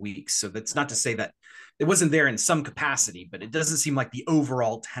for 2 weeks. So that's not to say that it wasn't there in some capacity, but it doesn't seem like the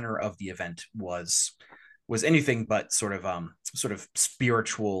overall tenor of the event was anything but sort of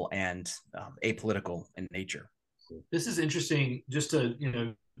spiritual and apolitical in nature. This is interesting, just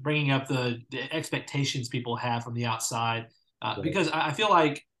to bringing up the expectations people have from the outside, because I feel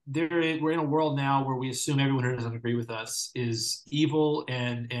like we're in a world now where we assume everyone who doesn't agree with us is evil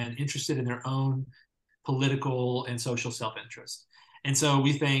and interested in their own political and social self-interest. And so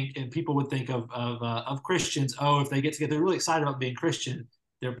we think, and people would think of Christians, if they get together, they're really excited about being Christian,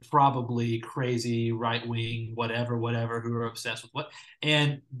 they're probably crazy, right-wing, whatever, who are obsessed with what.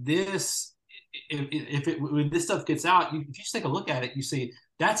 And this, when this stuff gets out, if you just take a look at it, you see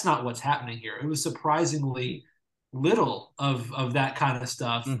that's not what's happening here. It was surprisingly little of that kind of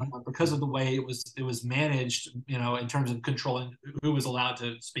stuff, mm-hmm. Because of the way it was managed, in terms of controlling who was allowed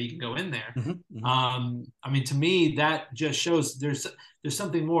to speak and go in there. Mm-hmm. I mean, to me, that just shows there's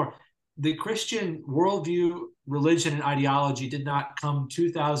something more. The Christian worldview, religion, and ideology did not come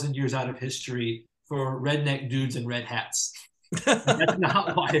 2,000 years out of history for redneck dudes in red hats. That's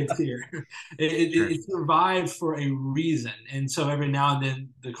not why it's here. It survived for a reason, and so every now and then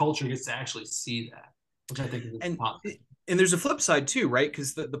the culture gets to actually see that, which I think is positive. And there's a flip side too, right?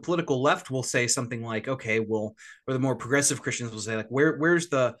 Because the political left will say something like, okay, well, or the more progressive Christians will say like, where's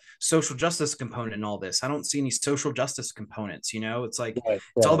the social justice component in all this? I don't see any social justice components. It's like,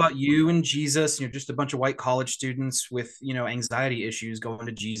 it's all about you and Jesus. You're just a bunch of white college students with, anxiety issues going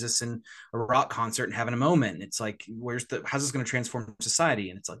to Jesus and a rock concert and having a moment. And it's like, how's this going to transform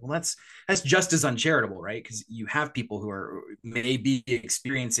society? And it's like, well, that's just as uncharitable, right? Because you have people who are maybe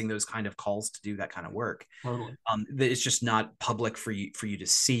experiencing those kind of calls to do that kind of work. Totally. It's just not public for you to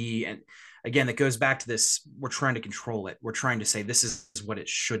see. And again, it goes back to this, we're trying to control it. We're trying to say this is what it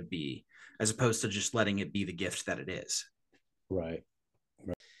should be, as opposed to just letting it be the gift that it is. Right.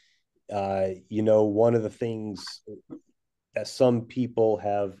 One of the things that some people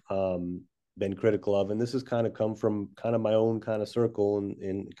have been critical of, and this has kind of come from kind of my own kind of circle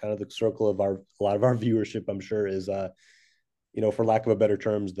and kind of the circle of a lot of our viewership, I'm sure, is for lack of a better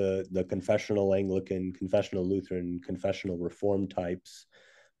terms, the confessional Anglican, confessional Lutheran, confessional Reformed types.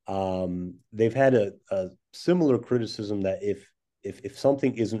 They've had a similar criticism that if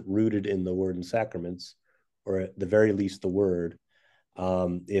something isn't rooted in the word and sacraments, or at the very least the word,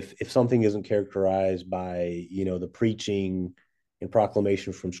 if something isn't characterized by the preaching and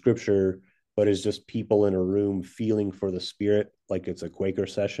proclamation from Scripture, but is just people in a room feeling for the Spirit, like it's a Quaker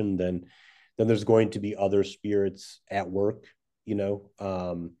session, then there's going to be other spirits at work.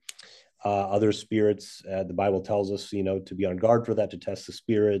 Other spirits, the Bible tells us, to be on guard for that, to test the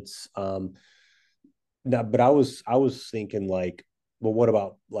spirits. But I was thinking like, well, what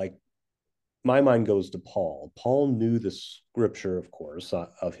about like, my mind goes to Paul. Paul knew the Scripture, of course,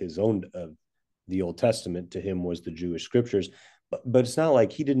 of his own, of the Old Testament. To him was the Jewish Scriptures, but it's not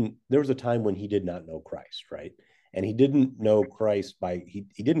like there was a time when he did not know Christ, right? And he didn't know Christ he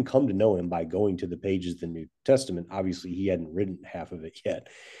didn't come to know him by going to the pages of the New Testament. Obviously, he hadn't written half of it yet.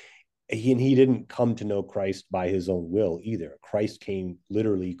 He didn't come to know Christ by his own will either. Christ came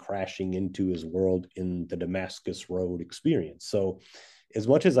literally crashing into his world in the Damascus Road experience. So as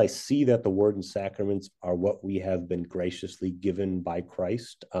much as I see that the word and sacraments are what we have been graciously given by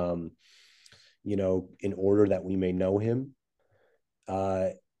Christ, in order that we may know him,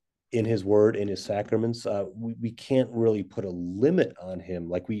 in his word, in his sacraments, we can't really put a limit on him.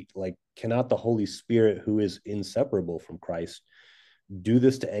 Like cannot the Holy Spirit, who is inseparable from Christ, do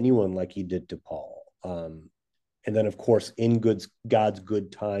this to anyone like he did to Paul? And then, of course, in God's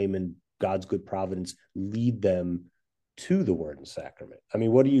good time and God's good providence, lead them to the word and sacrament. I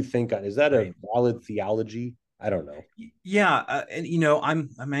mean, what do you think? Is that a valid theology? I don't know. Yeah, and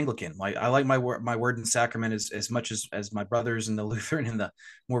I'm Anglican. Like I like my word and sacrament as much as my brothers in the Lutheran and the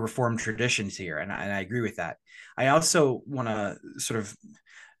more Reformed traditions here, and I agree with that. I also want to sort of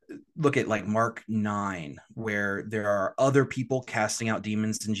look at like Mark 9, where there are other people casting out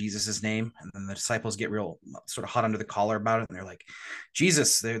demons in Jesus's name, and then the disciples get real sort of hot under the collar about it, and they're like,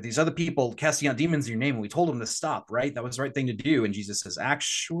 Jesus, there are these other people casting out demons in your name, and we told them to stop, right? That was the right thing to do. And Jesus says,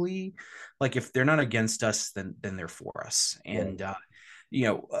 actually, like if they're not against us, then they're for us. And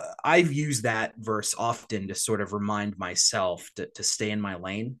I've used that verse often to sort of remind myself to stay in my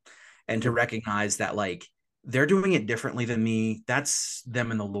lane and to recognize that, like, they're doing it differently than me. That's them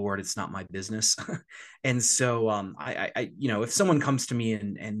and the Lord. It's not my business. And so if someone comes to me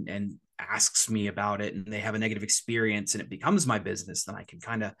and asks me about it and they have a negative experience and it becomes my business, then I can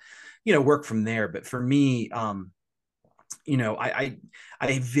kind of, work from there. But for me, I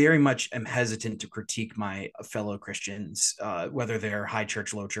very much am hesitant to critique my fellow Christians, whether they're high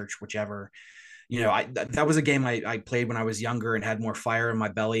church, low church, whichever. That was a game I played when I was younger and had more fire in my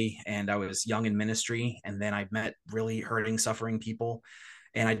belly, and I was young in ministry, and then I met really hurting, suffering people,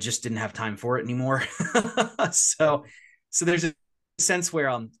 and I just didn't have time for it anymore. so there's a sense where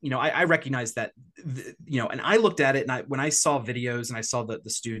I recognize that, and I looked at it, and when I saw videos and I saw the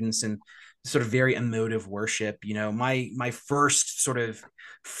students and sort of very emotive worship, my first sort of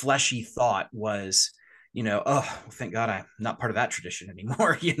fleshy thought was, oh, thank God I'm not part of that tradition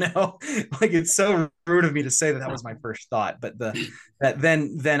anymore. Like it's so rude of me to say that was my first thought, but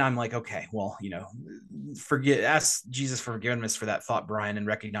then I'm like, okay, well, ask Jesus for forgiveness for that thought, Brian, and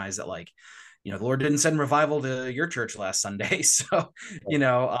recognize that, like, the Lord didn't send revival to your church last Sunday. So,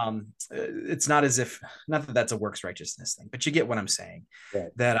 it's not as if, not that that's a works righteousness thing, but you get what I'm saying. Right.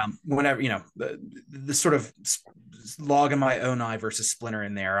 That whenever, the sort of log in my own eye versus splinter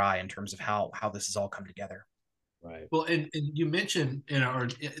in their eye in terms of how this has all come together. Right. Well, and you mentioned, or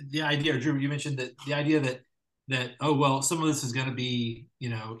the idea, Drew, you mentioned that the idea that, oh, well, some of this is going to be,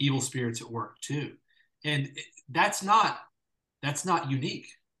 evil spirits at work too. And that's not unique.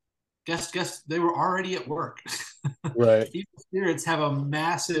 Guess they were already at work. Right. Evil spirits have a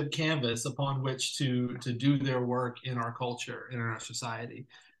massive canvas upon which to do their work in our culture, in our society.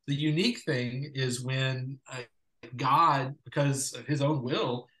 The unique thing is when God, because of his own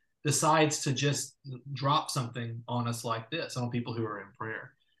will, decides to just drop something on us like this, on people who are in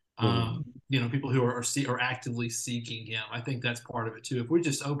prayer. People who are actively seeking him. I think that's part of it too. If we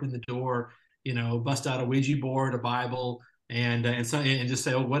just open the door, bust out a Ouija board, a Bible, and just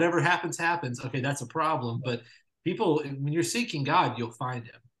say, oh, whatever happens, happens. Okay, that's a problem. But people, when you're seeking God, you'll find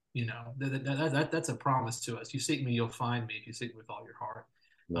him. That's a promise to us. You seek me, you'll find me if you seek me with all your heart.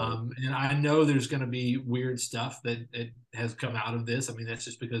 Right. And I know there's going to be weird stuff that has come out of this. I mean, that's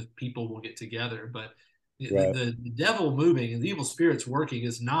just because people will get together. But right. the devil moving and the evil spirits working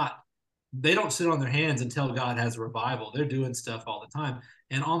is not, they don't sit on their hands until God has a revival. They're doing stuff all the time.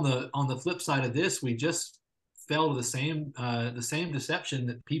 And on the flip side of this, we just fell to the same deception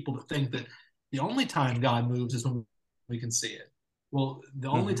that people think that the only time God moves is when we can see it. Well, the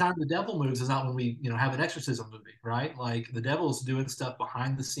only time the devil moves is not when we, have an exorcism movie, right? Like the devil is doing stuff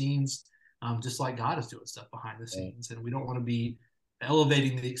behind the scenes, just like God is doing stuff behind the scenes. And we don't want to be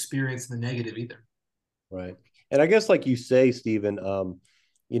elevating the experience in the negative either. Right. And I guess, like you say, Stephen,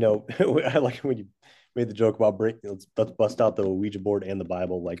 I like when you made the joke about let's bust out the Ouija board and the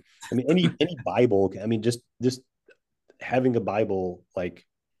Bible. Like, I mean, any Bible, I mean, just having a Bible, like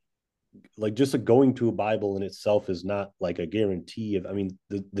just going to a Bible in itself is not like a guarantee of, I mean,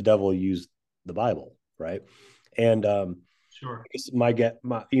 the devil used the Bible, right? And sure,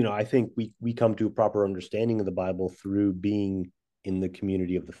 I think we come to a proper understanding of the Bible through being in the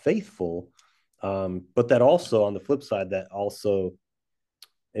community of the faithful, but that also, on the flip side, that also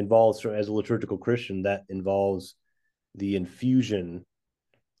involves, as a liturgical Christian, that involves the infusion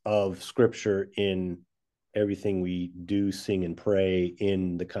of Scripture in everything we do, sing, and pray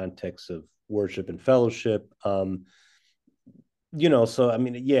in the context of worship and fellowship. So I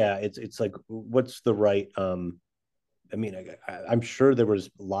mean, yeah, it's like, what's the right? I mean, I'm sure there was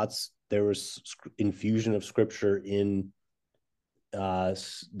infusion of Scripture in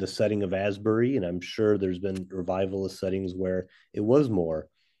the setting of Asbury, and I'm sure there's been revivalist settings where it was more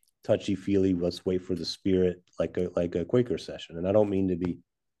touchy feely. Let's wait for the Spirit, like a Quaker session. And I don't mean to be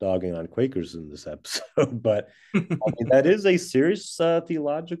dogging on Quakers in this episode, but I mean, that is a serious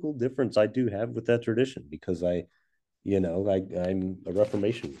theological difference I do have with that tradition, because I'm a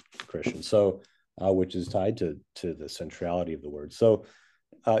Reformation Christian, so which is tied to the centrality of the word. So,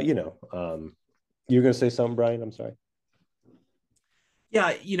 you're going to say something, Brian? I'm sorry.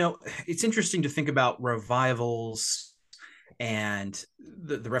 Yeah, it's interesting to think about revivals and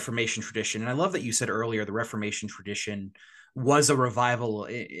the Reformation tradition. And I love that you said earlier the Reformation tradition was a revival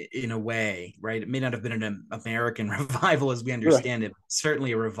in a way, right? It may not have been an American revival as we understand it, but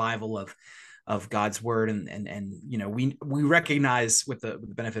certainly a revival of God's word. And we recognize with the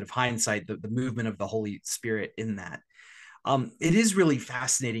benefit of hindsight the movement of the Holy Spirit in that. It is really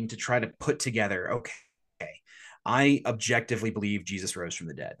fascinating to try to put together, okay, I objectively believe Jesus rose from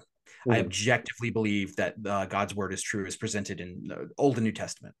the dead. I objectively believe that God's word is true, as presented in the Old and New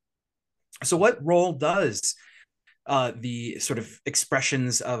Testament. So what role does the sort of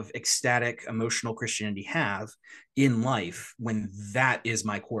expressions of ecstatic emotional Christianity have in life when that is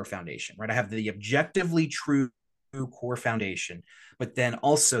my core foundation, right? I have the objectively true core foundation, but then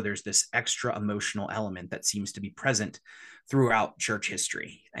also there's this extra emotional element that seems to be present throughout church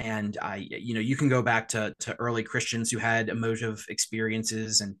history. And you can go back to early Christians who had emotive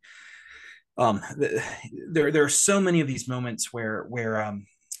experiences, and there are so many of these moments where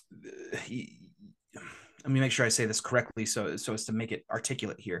let me make sure I say this correctly so as to make it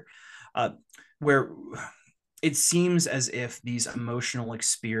articulate here, where it seems as if these emotional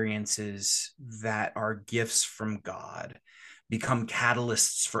experiences that are gifts from God become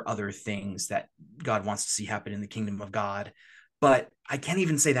catalysts for other things that God wants to see happen in the kingdom of God. But I can't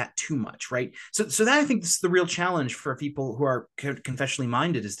even say that too much, right? So that, I think, this is the real challenge for people who are confessionally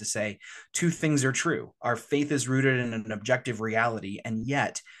minded, is to say two things are true. Our faith is rooted in an objective reality, and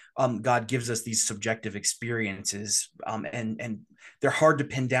yet God gives us these subjective experiences, and they're hard to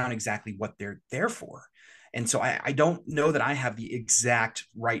pin down exactly what they're there for. And so I don't know that I have the exact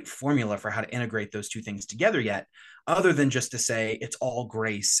right formula for how to integrate those two things together yet, other than just to say it's all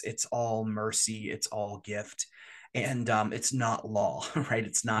grace, it's all mercy, it's all gift. And it's not law, right?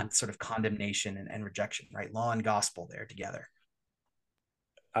 It's not sort of condemnation and rejection, right? Law and gospel there together.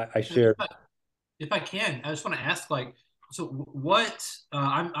 I share. If I can, I just want to ask, so what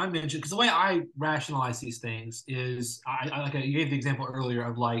I mentioned, because the way I rationalize these things is, you gave the example earlier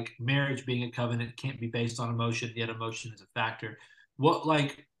of like marriage being a covenant can't be based on emotion, yet emotion is a factor. How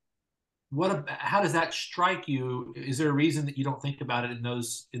does that strike you? Is there a reason that you don't think about it in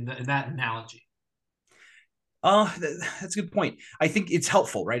that analogy? That's a good point. I think it's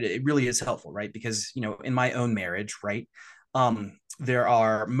helpful, right? It really is helpful, right? Because, in my own marriage, right, there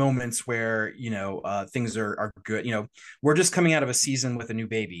are moments where, things are good. We're just coming out of a season with a new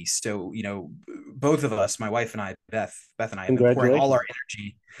baby. So, both of us, my wife and I, Beth and I, have been pouring all our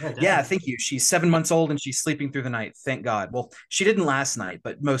energy. Yeah, thank you. She's 7 months old and she's sleeping through the night. Thank God. Well, she didn't last night,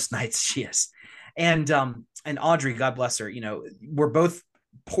 but most nights she is. And Audrey, God bless her, we're both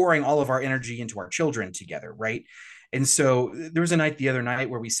pouring all of our energy into our children together, right? And so there was a night the other night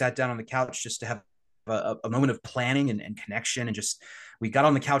where we sat down on the couch just to have a moment of planning and connection, and just we got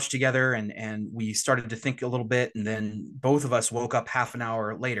on the couch together and we started to think a little bit, and then both of us woke up half an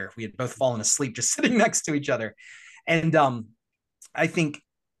hour later. We had both fallen asleep just sitting next to each other. And I think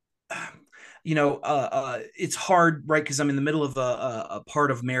it's hard, right? Because I'm in the middle of a part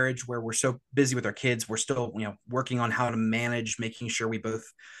of marriage where we're so busy with our kids. We're still, working on how to manage making sure we both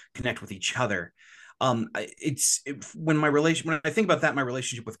connect with each other. When I think about that, my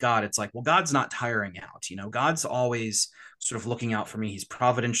relationship with God, it's like, well, God's not tiring out. God's always sort of looking out for me. He's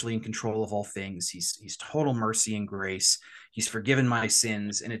providentially in control of all things. He's total mercy and grace. He's forgiven my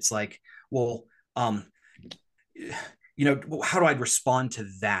sins. And it's like, well, how do I respond to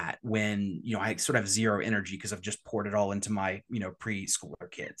that when, I sort of have zero energy because I've just poured it all into my,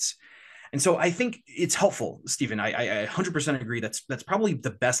 preschooler kids. And so I think it's helpful, Stephen. I 100% agree. That's probably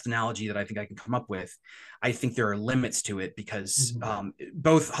the best analogy that I think I can come up with. I think there are limits to it because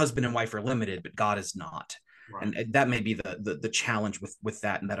both husband and wife are limited, but God is not. Right. And that may be the challenge with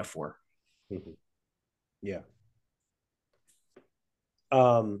that metaphor. Mm-hmm. Yeah.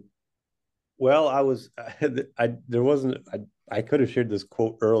 Well, I could have shared this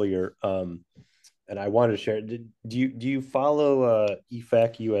quote earlier, and I wanted to share it. Do you follow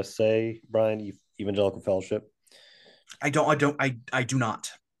EFAC USA, Brian, Evangelical Fellowship? I do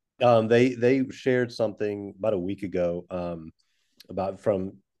not. They shared something about a week ago, about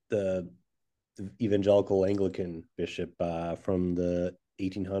from the evangelical Anglican bishop from the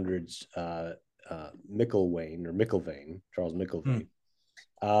 1800s, Micklevane, Charles Micklevane.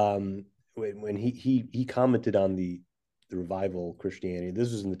 When he commented on the revival Christianity.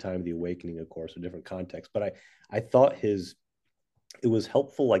 This was in the time of the Awakening, of course, a different context. But I thought it was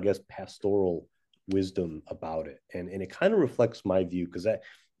helpful, I guess, pastoral wisdom about it, and it kind of reflects my view because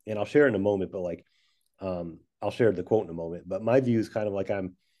and I'll share it in a moment, but like I'll share the quote in a moment. But my view is kind of like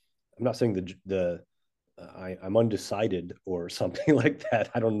I'm not saying I'm undecided or something like that.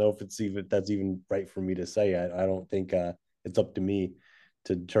 I don't know if that's even right for me to say. I don't think it's up to me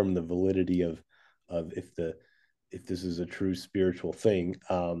to determine the validity of if this is a true spiritual thing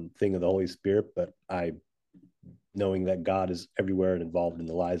of the Holy Spirit. But knowing that God is everywhere and involved in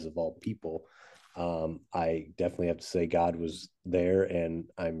the lives of all people, I definitely have to say God was there, and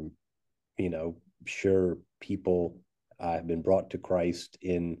I'm sure people have been brought to Christ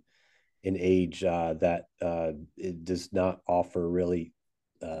in an age that it does not offer really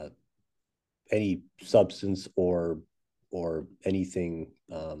any substance or anything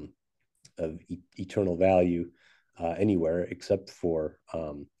of eternal value anywhere except for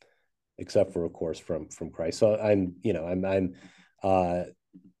of course from Christ. So I'm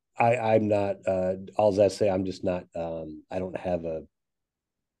not all that say I'm just not I don't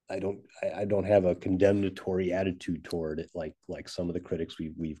have a condemnatory attitude toward it like some of the critics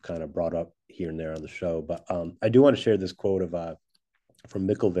we've kind of brought up here and there on the show. But I do want to share this quote of from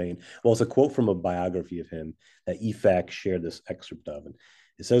Micklevane. Well, it's a quote from a biography of him that EFAC shared this excerpt of, and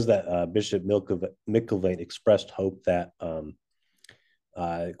it says that Bishop Micklevane expressed hope that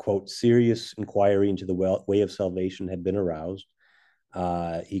quote, serious inquiry into the way of salvation had been aroused.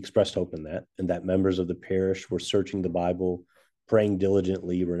 He expressed hope in that, and that members of the parish were searching the Bible, praying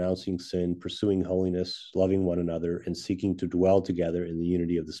diligently, renouncing sin, pursuing holiness, loving one another, and seeking to dwell together in the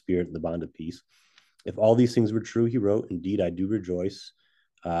unity of the Spirit and the bond of peace. If all these things were true, he wrote, indeed, I do rejoice.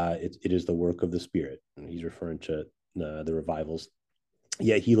 It is the work of the Spirit. And he's referring to the revivals.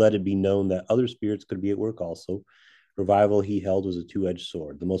 Yet he let it be known that other spirits could be at work also. Revival, he held, was a two-edged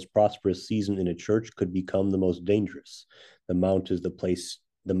sword. The most prosperous season in a church could become the most dangerous. The mount is the place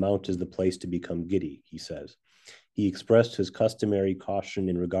to become giddy, he says. He expressed his customary caution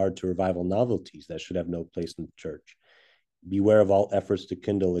in regard to revival novelties that should have no place in the church. Beware of all efforts to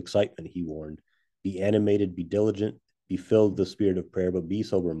kindle excitement, he warned. Be animated, be diligent, be filled with the spirit of prayer, but be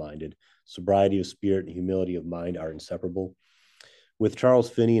sober-minded. Sobriety of spirit and humility of mind are inseparable. With Charles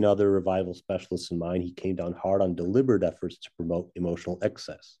Finney and other revival specialists in mind, he came down hard on deliberate efforts to promote emotional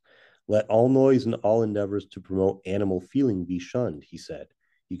excess. Let all noise and all endeavors to promote animal feeling be shunned, he said.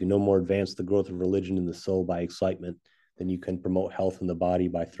 You can no more advance the growth of religion in the soul by excitement than you can promote health in the body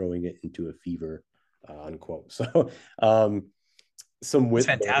by throwing it into a fever, unquote. So, some wit.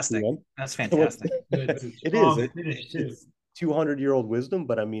 That's fantastic. That's fantastic. It is. It's 200-year-old wisdom,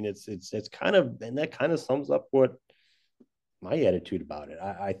 but I mean, it's kind of, and that kind of sums up what my attitude about it.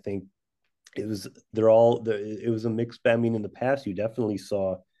 I think it was it was a mixed bag. I mean, in the past, you definitely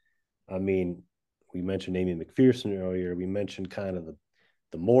saw. I mean, we mentioned Amy McPherson earlier. We mentioned kind of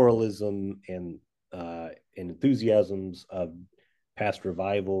the moralism and enthusiasms of past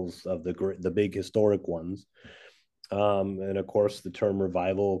revivals of the big historic ones. And of course, the term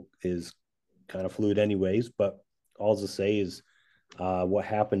revival is kind of fluid, anyways. But all to say is what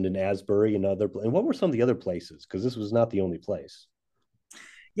happened in Asbury and what were some of the other places? Because this was not the only place.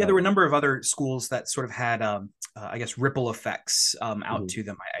 Yeah, there were a number of other schools that sort of had, I guess, ripple effects out to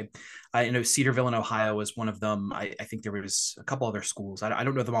them. I know Cedarville in Ohio was one of them. I think there was a couple other schools. I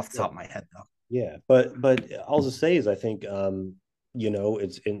don't know them off the top of my head, though. Yeah, but all to say is I think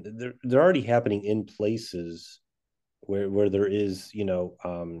it's they're already happening in places where there is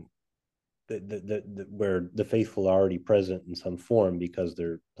where the faithful are already present in some form because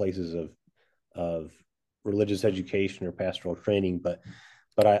they're places of religious education or pastoral training. But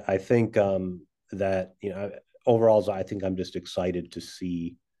I think that overall, I think I'm just excited to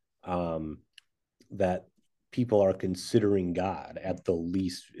see that people are considering God at the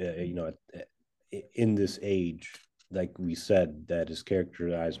least, in this age, like we said, that is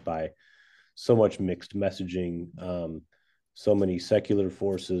characterized by so much mixed messaging, so many secular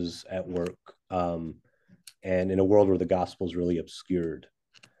forces at work, and in a world where the gospel is really obscured.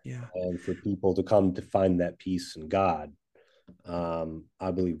 Yeah. And for people to come to find that peace in God,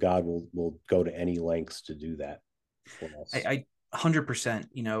 I believe God will go to any lengths to do that for us. I 100%.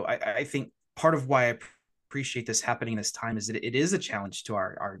 I think part of why I appreciate this happening this time is that it is a challenge to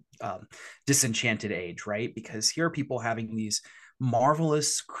our disenchanted age, right? Because here are people having these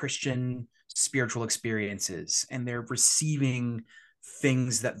marvelous Christian spiritual experiences, and they're receiving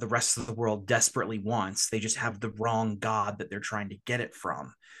things that the rest of the world desperately wants. They just have the wrong God that they're trying to get it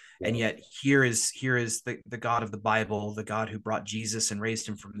from. Yeah. And yet here is the God of the Bible, the God who brought Jesus and raised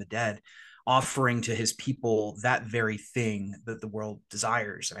him from the dead, offering to his people that very thing that the world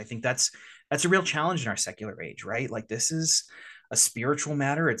desires. And I think that's a real challenge in our secular age, right? Like, this is a spiritual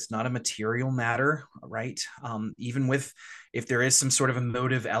matter. It's not a material matter, right? Even with, if there is some sort of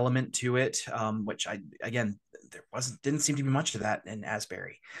emotive element to it, which didn't seem to be much of that in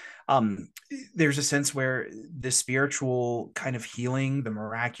Asbury. There's a sense where the spiritual kind of healing, the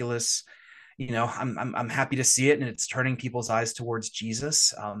miraculous, I'm happy to see it, and it's turning people's eyes towards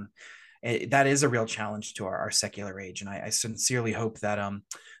Jesus. That is a real challenge to our secular age, and I sincerely hope that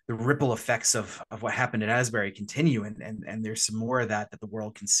the ripple effects of what happened at Asbury continue, and there's some more of that the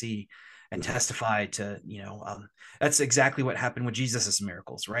world can see and testify to. That's exactly what happened with Jesus's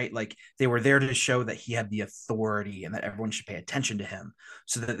miracles, right? Like, they were there to show that he had the authority and that everyone should pay attention to him,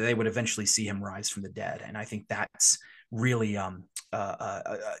 so that they would eventually see him rise from the dead. And I think that's really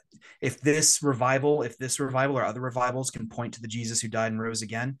if this revival or other revivals can point to the Jesus who died and rose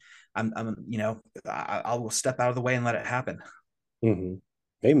again, I will step out of the way and let it happen. Mm-hmm.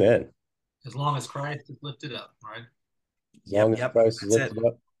 Amen. As long as Christ is lifted up, right? As long as Christ is lifted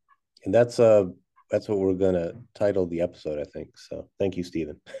up. And that's what we're gonna title the episode, I think. So thank you,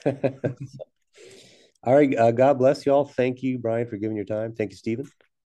 Stephen. All right. God bless y'all. Thank you, Brian, for giving your time. Thank you, Stephen.